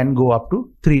rate can go up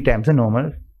to 3 times the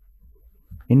normal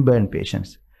in burn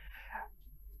patients.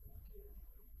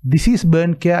 This is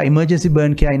burn care, emergency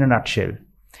burn care in a nutshell.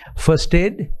 First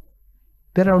aid,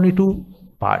 there are only 2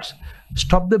 parts.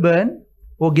 Stop the burn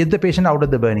or get the patient out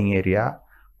of the burning area.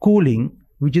 Cooling,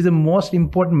 which is the most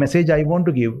important message I want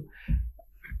to give.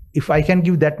 If I can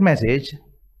give that message,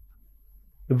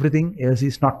 everything else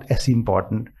is not as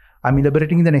important. I'm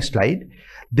elaborating in the next slide.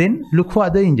 Then look for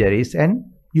other injuries and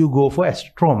you go for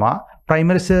trauma,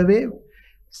 primary survey,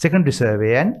 secondary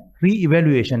survey, and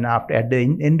re-evaluation after at the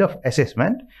end of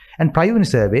assessment, and primary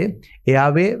survey,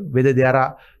 airway, whether there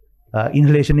are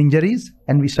inhalation injuries,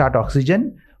 and we start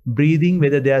oxygen, breathing,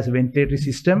 whether there's ventilatory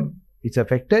system, it's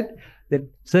affected, then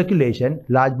circulation,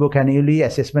 large bore cannulae,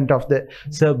 assessment of the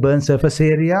burn surface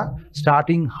area,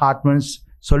 starting Hartmann's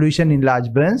solution in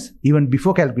large burns, even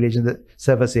before calculation of the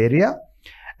surface area,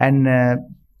 and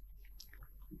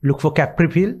look for cap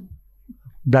refill,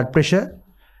 blood pressure,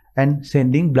 and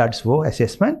sending bloods for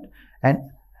assessment, and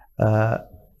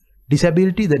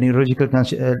disability, the neurological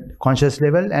conscious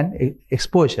level, and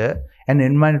exposure, and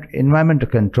environmental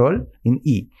control in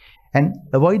E. And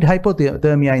avoid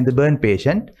hypothermia in the burn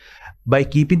patient by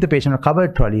keeping the patient on a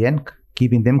covered trolley and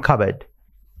keeping them covered.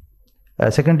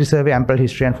 Secondary survey, ample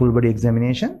history, and full body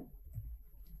examination.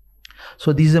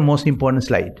 So this is the most important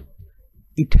slide.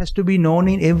 It has to be known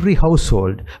in every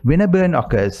household. When a burn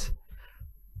occurs,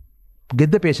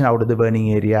 get the patient out of the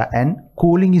burning area, and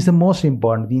cooling is the most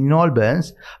important in all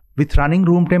burns, with running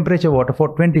room temperature water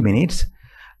for 20 minutes,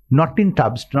 not in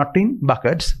tubs, not in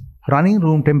buckets, running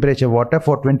room temperature water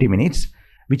for 20 minutes,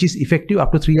 which is effective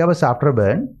up to 3 hours after a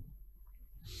burn,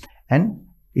 and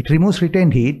it removes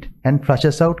retained heat and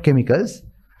flushes out chemicals.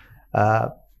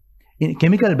 In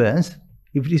chemical burns,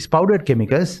 if it is powdered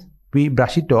chemicals, we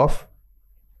brush it off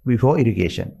before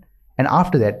irrigation, and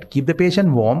after that keep the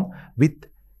patient warm with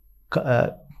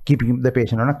keeping the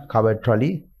patient on a covered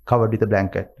trolley covered with a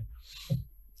blanket.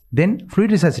 Then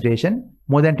fluid resuscitation,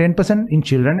 more than 10% in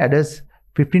children, adults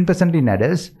 15% in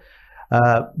adults.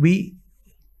 We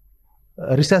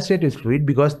resuscitate with fluid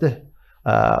because the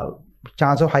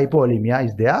chance of hypovolemia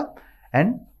is there,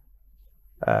 and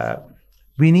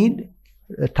we need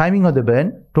timing of the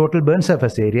burn, total burn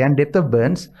surface area, and depth of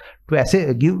burns to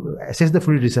assess the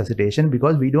fluid resuscitation,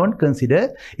 because we don't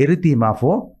consider erythema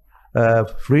for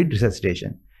fluid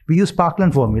resuscitation. We use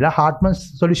Parkland formula.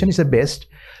 Hartmann's solution is the best.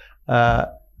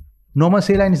 Normal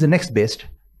saline is the next best.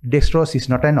 Dextrose is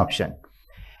not an option.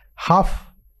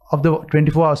 Half of the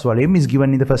 24 hours volume is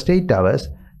given in the first 8 hours,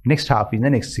 next half in the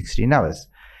next 16 hours.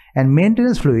 And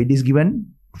maintenance fluid is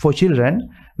given for children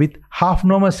with half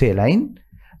normal saline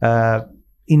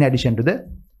in addition to the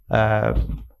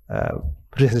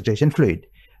resuscitation fluid.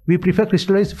 We prefer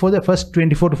crystallized for the first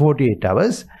 24 to 48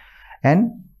 hours, and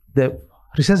the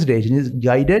resuscitation is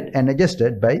guided and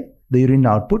adjusted by the urine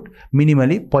output,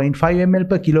 minimally 0.5 ml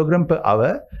per kilogram per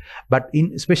hour, but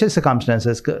in special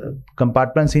circumstances,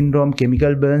 compartment syndrome,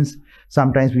 chemical burns,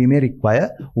 sometimes we may require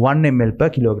 1 ml per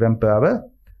kilogram per hour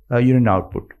urine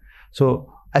output.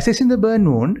 So assessing the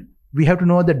burn wound, we have to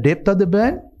know the depth of the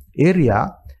burn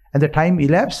area and the time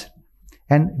elapsed,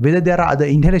 and whether there are other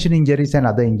inhalation injuries and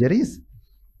other injuries.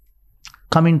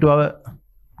 Coming to our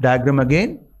diagram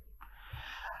again.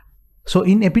 So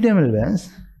in epidermal burns,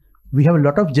 we have a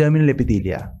lot of germinal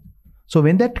epithelia. So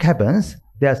when that happens,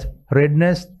 there's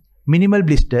redness, minimal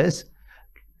blisters,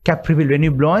 cap refill. When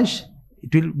you blanch,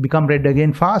 it will become red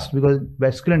again fast because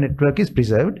vascular network is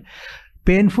preserved.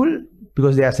 Painful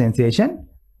because they are sensation.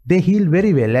 They heal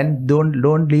very well and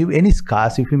don't leave any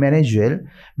scars if we manage well.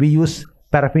 We use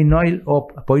paraffin oil or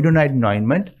povidone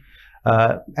ointment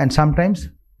and sometimes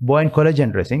buoyant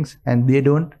collagen dressings, and they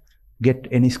don't get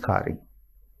any scarring.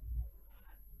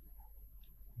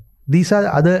 These are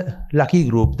the other lucky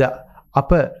group, the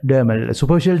upper dermal,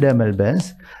 superficial dermal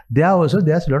burns. There's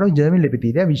a lot of germinal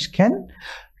epithelia which can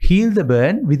heal the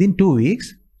burn within 2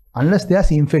 weeks unless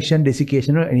there's infection,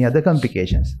 desiccation, or any other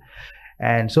complications.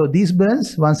 And so these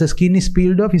burns, once the skin is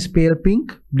peeled off, is pale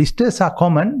pink. Blisters are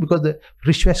common because the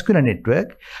rich vascular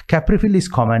network. Cap refill is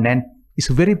common and it's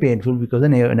very painful because the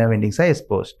nerve endings are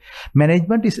exposed.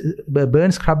 Management is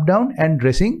burn scrub down and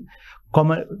dressing.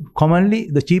 Commonly,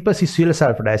 the cheapest is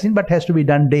sulfadiazine, but has to be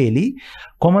done daily.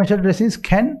 Commercial dressings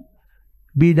can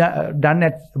be done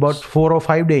at about 4 or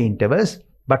 5 day intervals,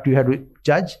 but you have to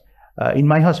judge. In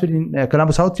my hospital, in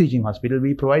Colombo South Teaching Hospital,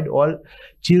 we provide all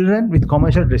children with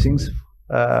commercial dressings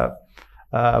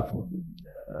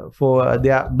for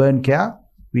their burn care.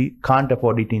 We can't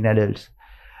afford it in adults.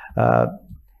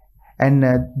 And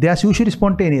there's usually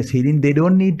spontaneous healing. They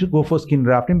don't need to go for skin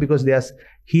grafting because there's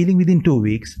healing within 2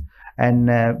 weeks. And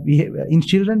in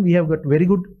children, we have got very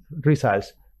good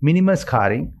results. Minimal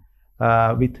scarring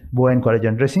with bow and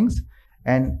collagen dressings.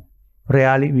 And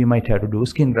rarely we might have to do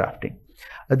skin grafting.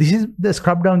 This is the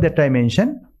scrub down that I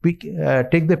mentioned. We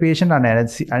take the patient on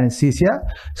anesthesia,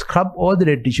 scrub all the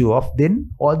dead tissue off,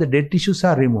 then all the dead tissues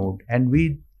are removed. And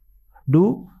we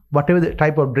do whatever the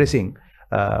type of dressing,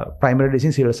 primary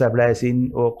dressing, silver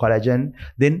stabilizing or collagen,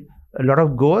 then a lot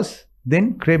of gauze,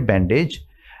 then crepe bandage.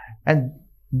 And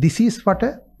this is what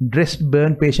a dressed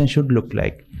burn patient should look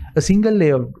like. A single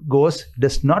layer of gauze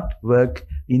does not work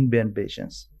in burn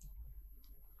patients.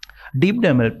 Deep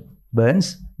dermal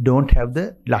burns don't have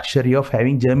the luxury of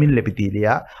having germinal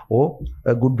epithelia or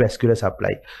a good vascular supply.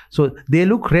 So they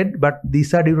look red, but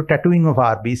these are due to tattooing of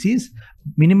RBCs,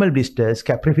 minimal blisters,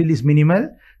 capri-fill is minimal,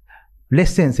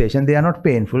 less sensation, they are not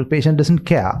painful, patient doesn't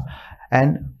care.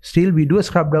 And still we do a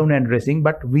scrub down and dressing,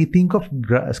 but we think of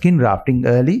skin grafting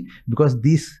early because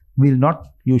these will not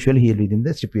usually heal within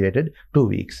the stipulated 2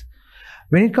 weeks.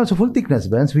 When it comes to full thickness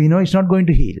burns, we know it's not going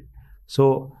to heal.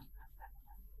 So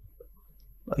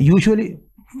usually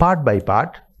part by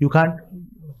part, you can't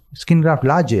skin graft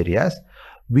large areas.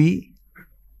 We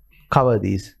cover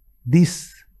these.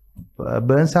 These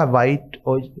burns are white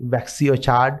or waxy or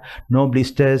charred, no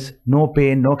blisters, no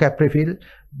pain, no capri-fill.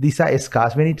 These are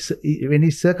scars. When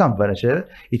it's circumferential,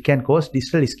 it can cause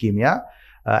distal ischemia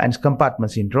and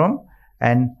compartment syndrome.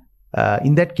 And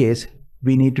in that case,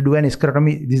 we need to do an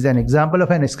sclerotomy. This is an example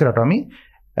of an sclerotomy.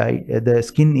 The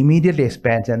skin immediately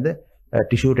expands and the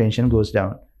tissue tension goes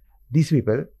down. These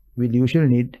people will usually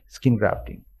need skin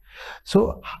grafting.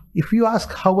 So if you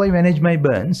ask how I manage my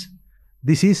burns,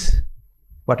 this is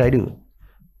what I do.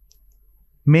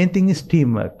 Main thing is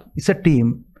teamwork. It's a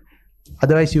team.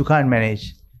 Otherwise you can't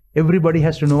manage. Everybody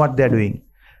has to know what they're doing.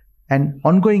 And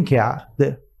ongoing care,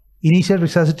 the initial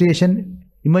resuscitation,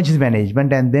 emergency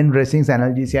management, and then dressings,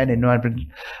 analgesia, and environment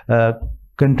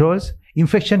controls,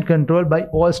 infection control by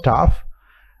all staff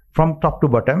from top to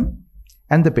bottom,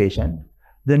 and the patient.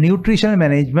 The nutritional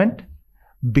management,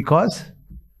 because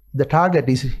the target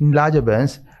is in larger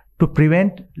burns to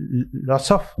prevent loss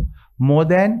of more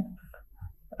than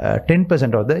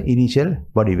 10% of the initial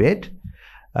body weight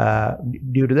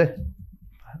due to the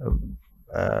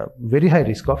very high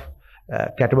risk of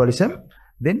catabolism.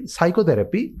 Then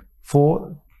psychotherapy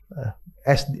for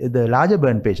as the larger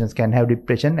burn patients can have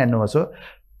depression and also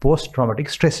post-traumatic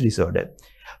stress disorder.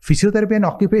 Physiotherapy and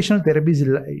occupational therapy is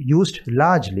used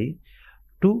largely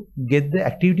to get the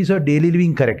activities of daily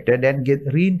living corrected and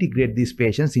reintegrate these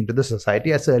patients into the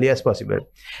society as early as possible.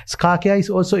 Scar care is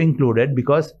also included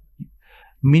because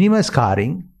minimal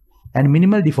scarring and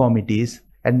minimal deformities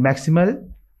and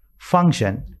maximal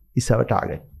function is our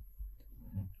target.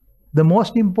 The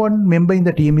most important member in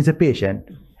the team is a patient,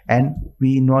 and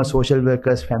we involve social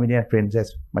workers, family and friends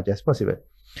as much as possible.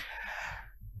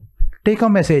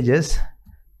 Take-home messages.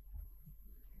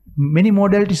 Many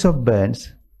modalities of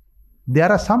burns. There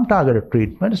are some targeted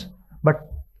treatments, but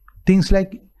things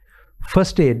like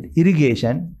first aid,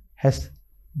 irrigation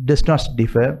does not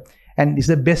differ and is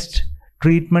the best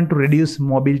treatment to reduce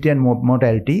mobility and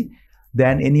mortality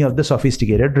than any of the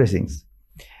sophisticated dressings.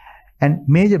 And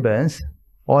major burns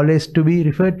always to be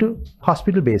referred to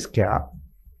hospital-based care,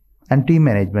 and team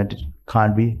management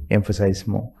can't be emphasized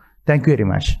more. Thank you very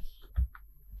much.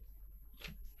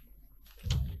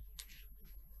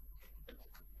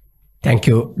 Thank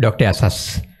you, Dr.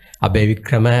 Yasas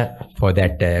Abeywickrama, for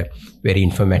that very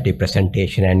informative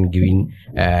presentation and giving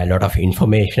a lot of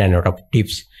information and a lot of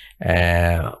tips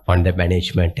on the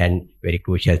management and very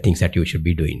crucial things that you should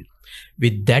be doing.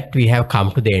 With that, we have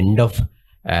come to the end of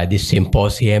this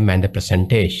symposium and the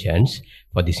presentations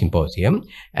for the symposium,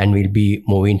 and we'll be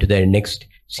moving to the next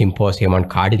symposium on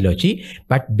cardiology.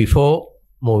 But before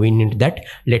moving into that,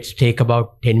 let's take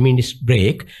about 10 minutes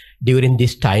break. During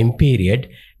this time period,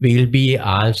 we will be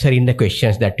answering the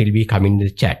questions that will be coming in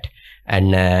the chat,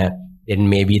 and then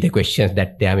maybe the questions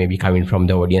that they may be coming from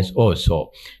the audience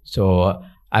also. So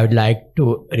I would like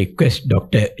to request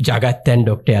Dr. Jagath and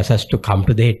Dr. Yasas to come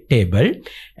to the table,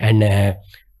 and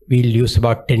we'll use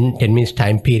about 10 minutes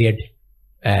time period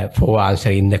for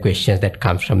answering the questions that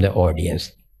comes from the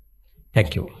audience.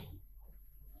 Thank you.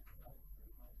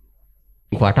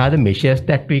 What are the measures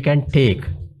that we can take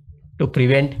to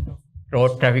prevent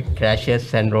road traffic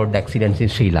crashes and road accidents in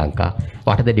Sri Lanka?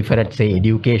 What are the different, say,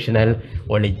 educational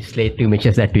or legislative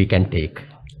measures that we can take?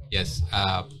 Yes,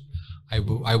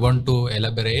 I want to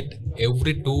elaborate.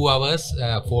 Every 2 hours,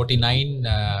 49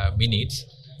 minutes,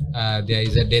 there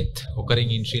is a death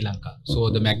occurring in Sri Lanka. So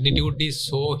the magnitude is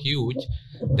so huge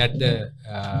that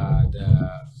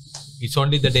it's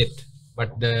only the death,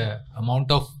 but the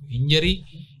amount of injury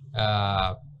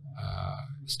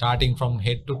starting from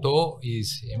head to toe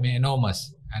is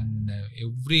enormous, and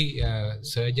every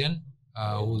surgeon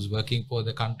who's working for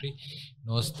the country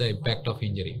knows the impact of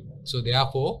injury. So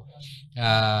therefore,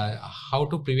 how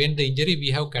to prevent the injury,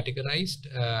 we have categorized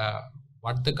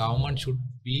what the government should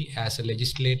be as a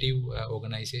legislative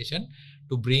organization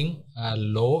to bring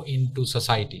law into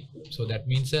society. So that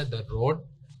means that the road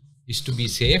is to be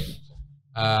safe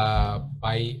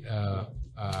by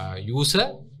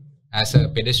user as a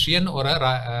pedestrian or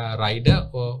a rider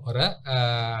or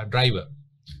a driver.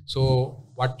 So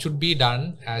what should be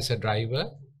done as a driver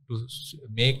to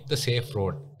make the safe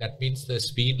road? That means the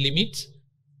speed limits,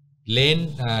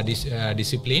 lane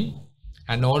discipline,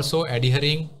 and also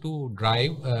adhering to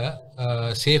drive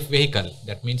a safe vehicle.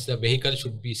 That means the vehicle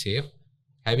should be safe,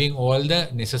 having all the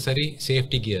necessary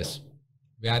safety gears,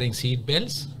 wearing seat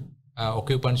belts.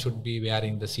 Occupants should be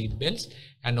wearing the seat belts,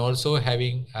 and also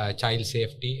having child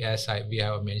safety, as we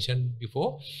have mentioned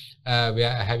before. We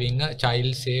are having a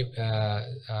child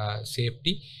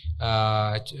safety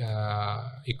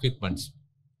equipments.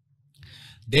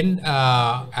 Then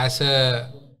as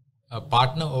a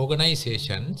partner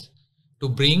organizations to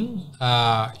bring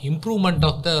improvement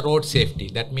of the road safety.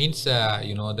 That means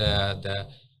the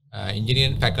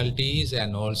engineering faculties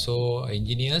and also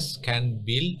engineers can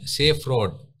build safe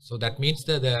road. So that means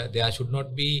that there should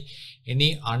not be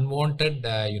any unwanted,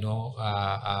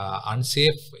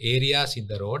 unsafe areas in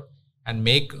the road, and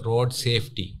make road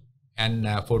safety and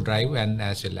for drive and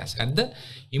as well as, and the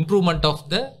improvement of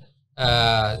the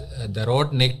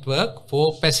road network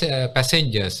for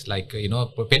passengers, like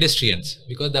pedestrians,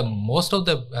 because the most of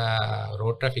the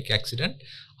road traffic accident,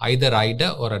 either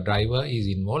rider or a driver is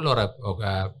involved, or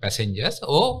a passengers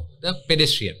or the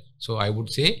pedestrian. So I would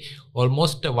say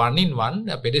almost 1 in 1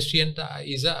 pedestrian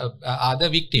are the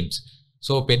victims.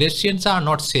 So pedestrians are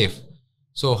not safe.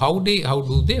 So how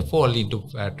do they fall into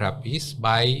trap is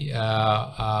by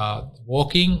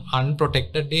walking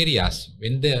unprotected areas.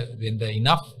 When the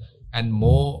enough and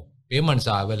more payments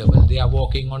are available, they are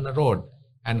walking on the road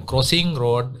and crossing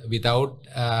road without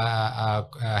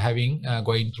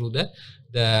going through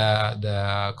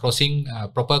the crossing,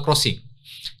 proper crossing.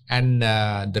 And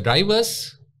the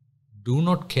drivers do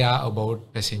not care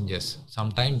about passengers.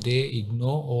 Sometimes they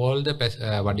ignore all the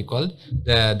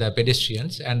the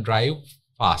pedestrians and drive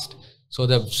fast. So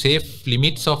the safe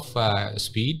limits of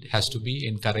speed has to be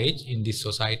encouraged in this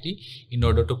society in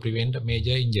order to prevent a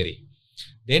major injury.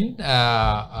 Then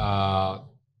the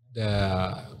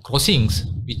crossings,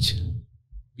 which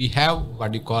we have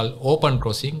open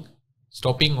crossing,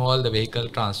 stopping all the vehicle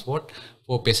transport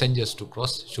for passengers to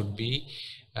cross, should be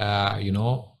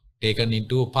taken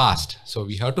into past. So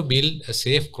we have to build a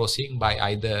safe crossing by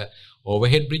either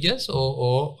overhead bridges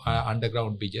or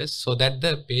underground bridges, so that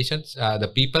the patients, the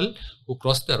people who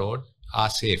cross the road are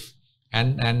safe,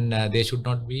 and they should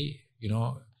not be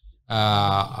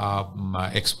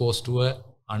exposed to a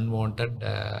unwanted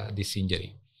this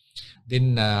injury.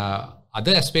 Then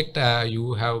other aspect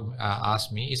you have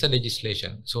asked me is a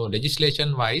legislation. So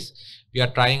legislation wise, we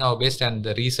are trying our best, and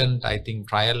the recent, I think,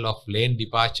 trial of lane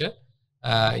departure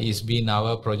is been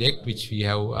our project, which we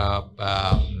have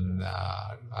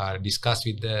discussed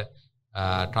with the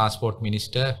Transport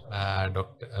Minister,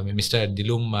 Mr.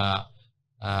 Dilum,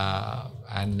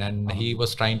 and he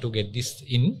was trying to get this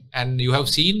in, and you have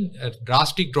seen a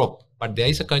drastic drop, but there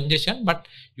is a congestion, but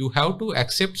you have to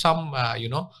accept some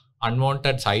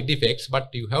unwanted side effects,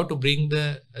 but you have to bring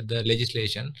the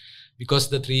legislation, because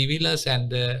the three-wheelers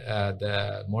and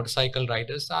the motorcycle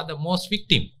riders are the most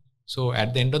victim. So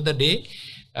at the end of the day,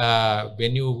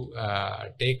 when you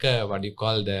take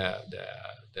the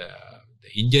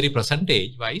injury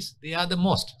percentage wise, they are the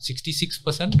most,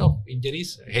 66% of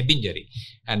injuries, head injury.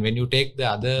 And when you take the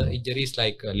other injuries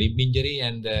like limb injury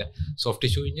and soft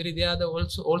tissue injury, they are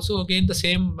also again the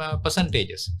same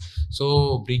percentages.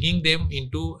 So bringing them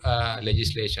into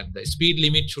legislation, the speed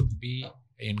limit should be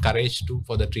encouraged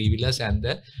for the three-wheelers and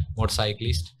the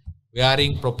motorcyclists,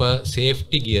 wearing proper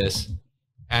safety gears.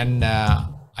 And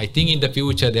I think in the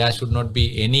future, there should not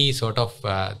be any sort of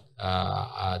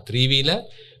three-wheeler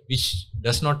which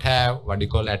does not have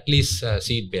at least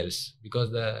seat belts,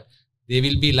 because they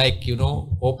will be like,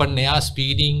 open air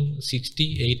speeding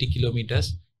 60-80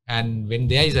 kilometers. And when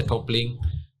there is a toppling,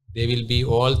 they will be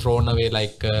all thrown away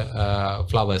like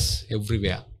flowers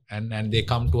everywhere. And they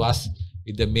come to us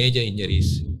with the major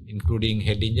injuries, including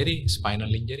head injury,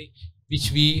 spinal injury,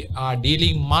 which we are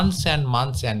dealing months and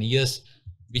months and years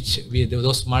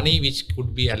those money which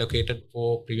could be allocated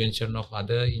for prevention of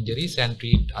other injuries and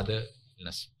treat other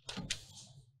illness.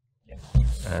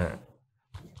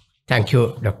 Thank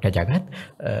you, Dr. Jagath.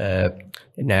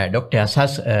 Dr.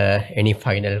 Yasas, any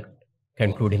final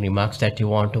concluding remarks that you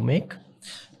want to make?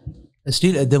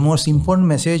 Still, the most important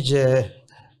message,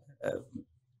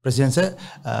 President Sir,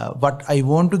 what I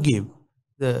want to give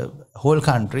the whole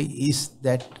country is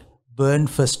that burn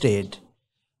first aid,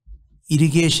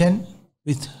 irrigation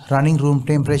with running room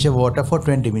temperature water for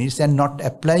 20 minutes, and not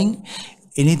applying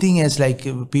anything else like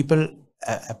people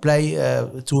apply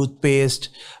toothpaste,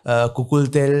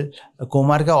 kukultel,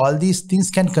 komarka. All these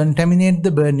things can contaminate the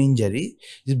burn injury.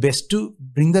 It's best to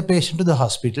bring the patient to the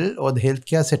hospital or the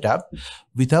healthcare setup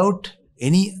without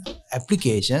any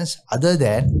applications other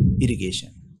than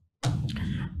irrigation.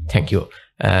 Thank you.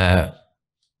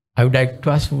 I would like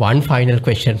to ask one final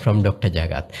question from Dr.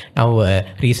 Jagath. Now,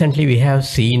 recently we have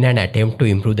seen an attempt to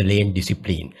improve the lane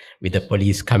discipline with the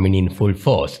police coming in full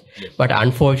force. Yes. But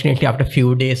unfortunately, after a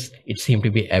few days, it seemed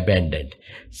to be abandoned.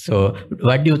 So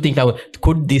what do you think now?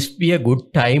 Could this be a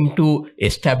good time to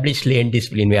establish lane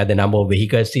discipline where the number of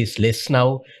vehicles is less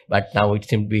now, but now it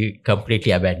seems to be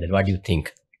completely abandoned? What do you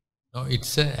think? No,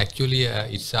 it's actually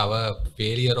it's our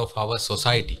failure of our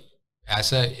society.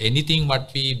 As anything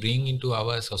what we bring into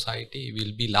our society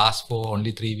will be last for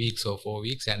only 3 weeks or 4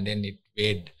 weeks, and then it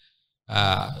fade.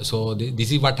 So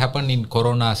this is what happened in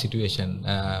Corona situation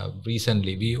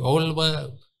recently. We all were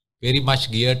very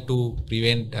much geared to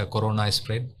prevent Corona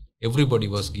spread. Everybody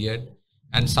was geared,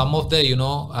 and some of the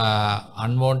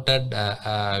unwanted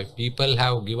people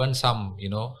have given some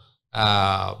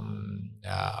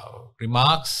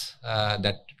remarks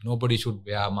that nobody should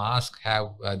wear a mask,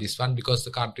 have this one because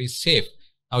the country is safe.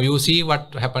 Now you see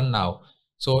what happened now.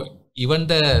 So even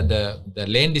the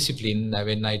lane discipline,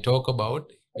 when I talk about,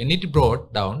 when it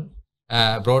brought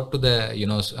to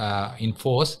the in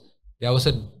force, there was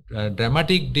a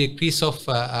dramatic decrease of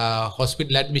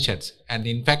hospital admissions, and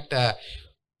in fact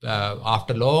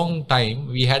after a long time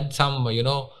we had some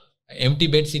empty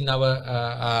beds in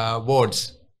our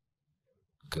wards.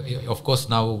 Of course,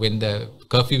 now when the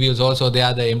curfew is also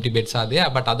there, the empty beds are there,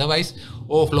 but otherwise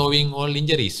overflowing all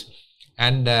injuries.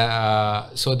 And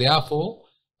so therefore,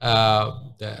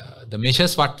 the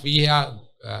measures what we are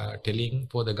telling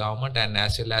for the government, and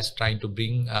as well as trying to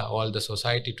bring all the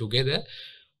society together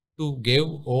to give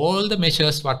all the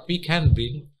measures what we can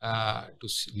bring to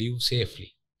live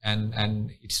safely.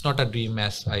 And it's not a dream,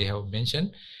 as I have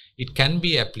mentioned. It can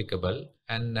be applicable,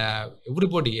 and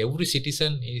everybody, every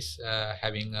citizen is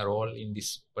having a role in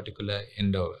this particular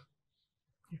endeavor.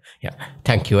 Yeah,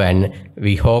 thank you. And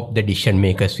we hope the decision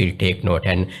makers will take note.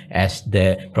 And as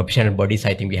the professional bodies,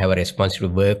 I think we have a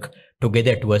responsibility to work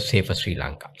together towards safer Sri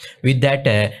Lanka. With that,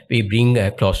 we bring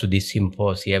close to this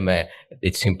symposium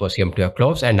to a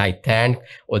close. And I thank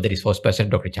all the resource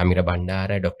persons, Dr. Chameera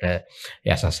Bandara, Dr.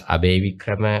 Yasas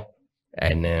Abeywickrama,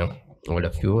 and all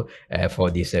of you for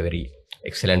this very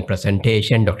excellent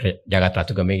presentation. Dr. Jagath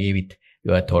Rathugamage with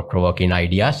your thought-provoking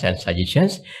ideas and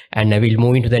suggestions. And we'll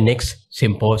move into the next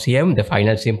symposium, the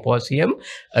final symposium.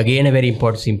 Again, a very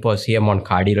important symposium on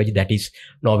cardiology, that is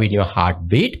knowing your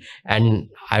heartbeat. And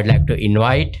I'd like to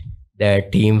invite the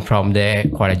team from the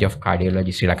College of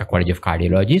Cardiology, Sri Lanka College of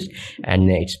Cardiologists,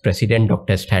 and its president,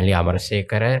 Dr. Stanley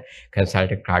Amarasekara,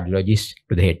 consultant cardiologist,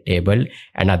 to the head table,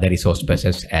 and other resource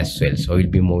persons as well. So we'll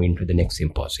be moving to the next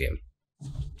symposium.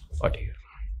 What do you?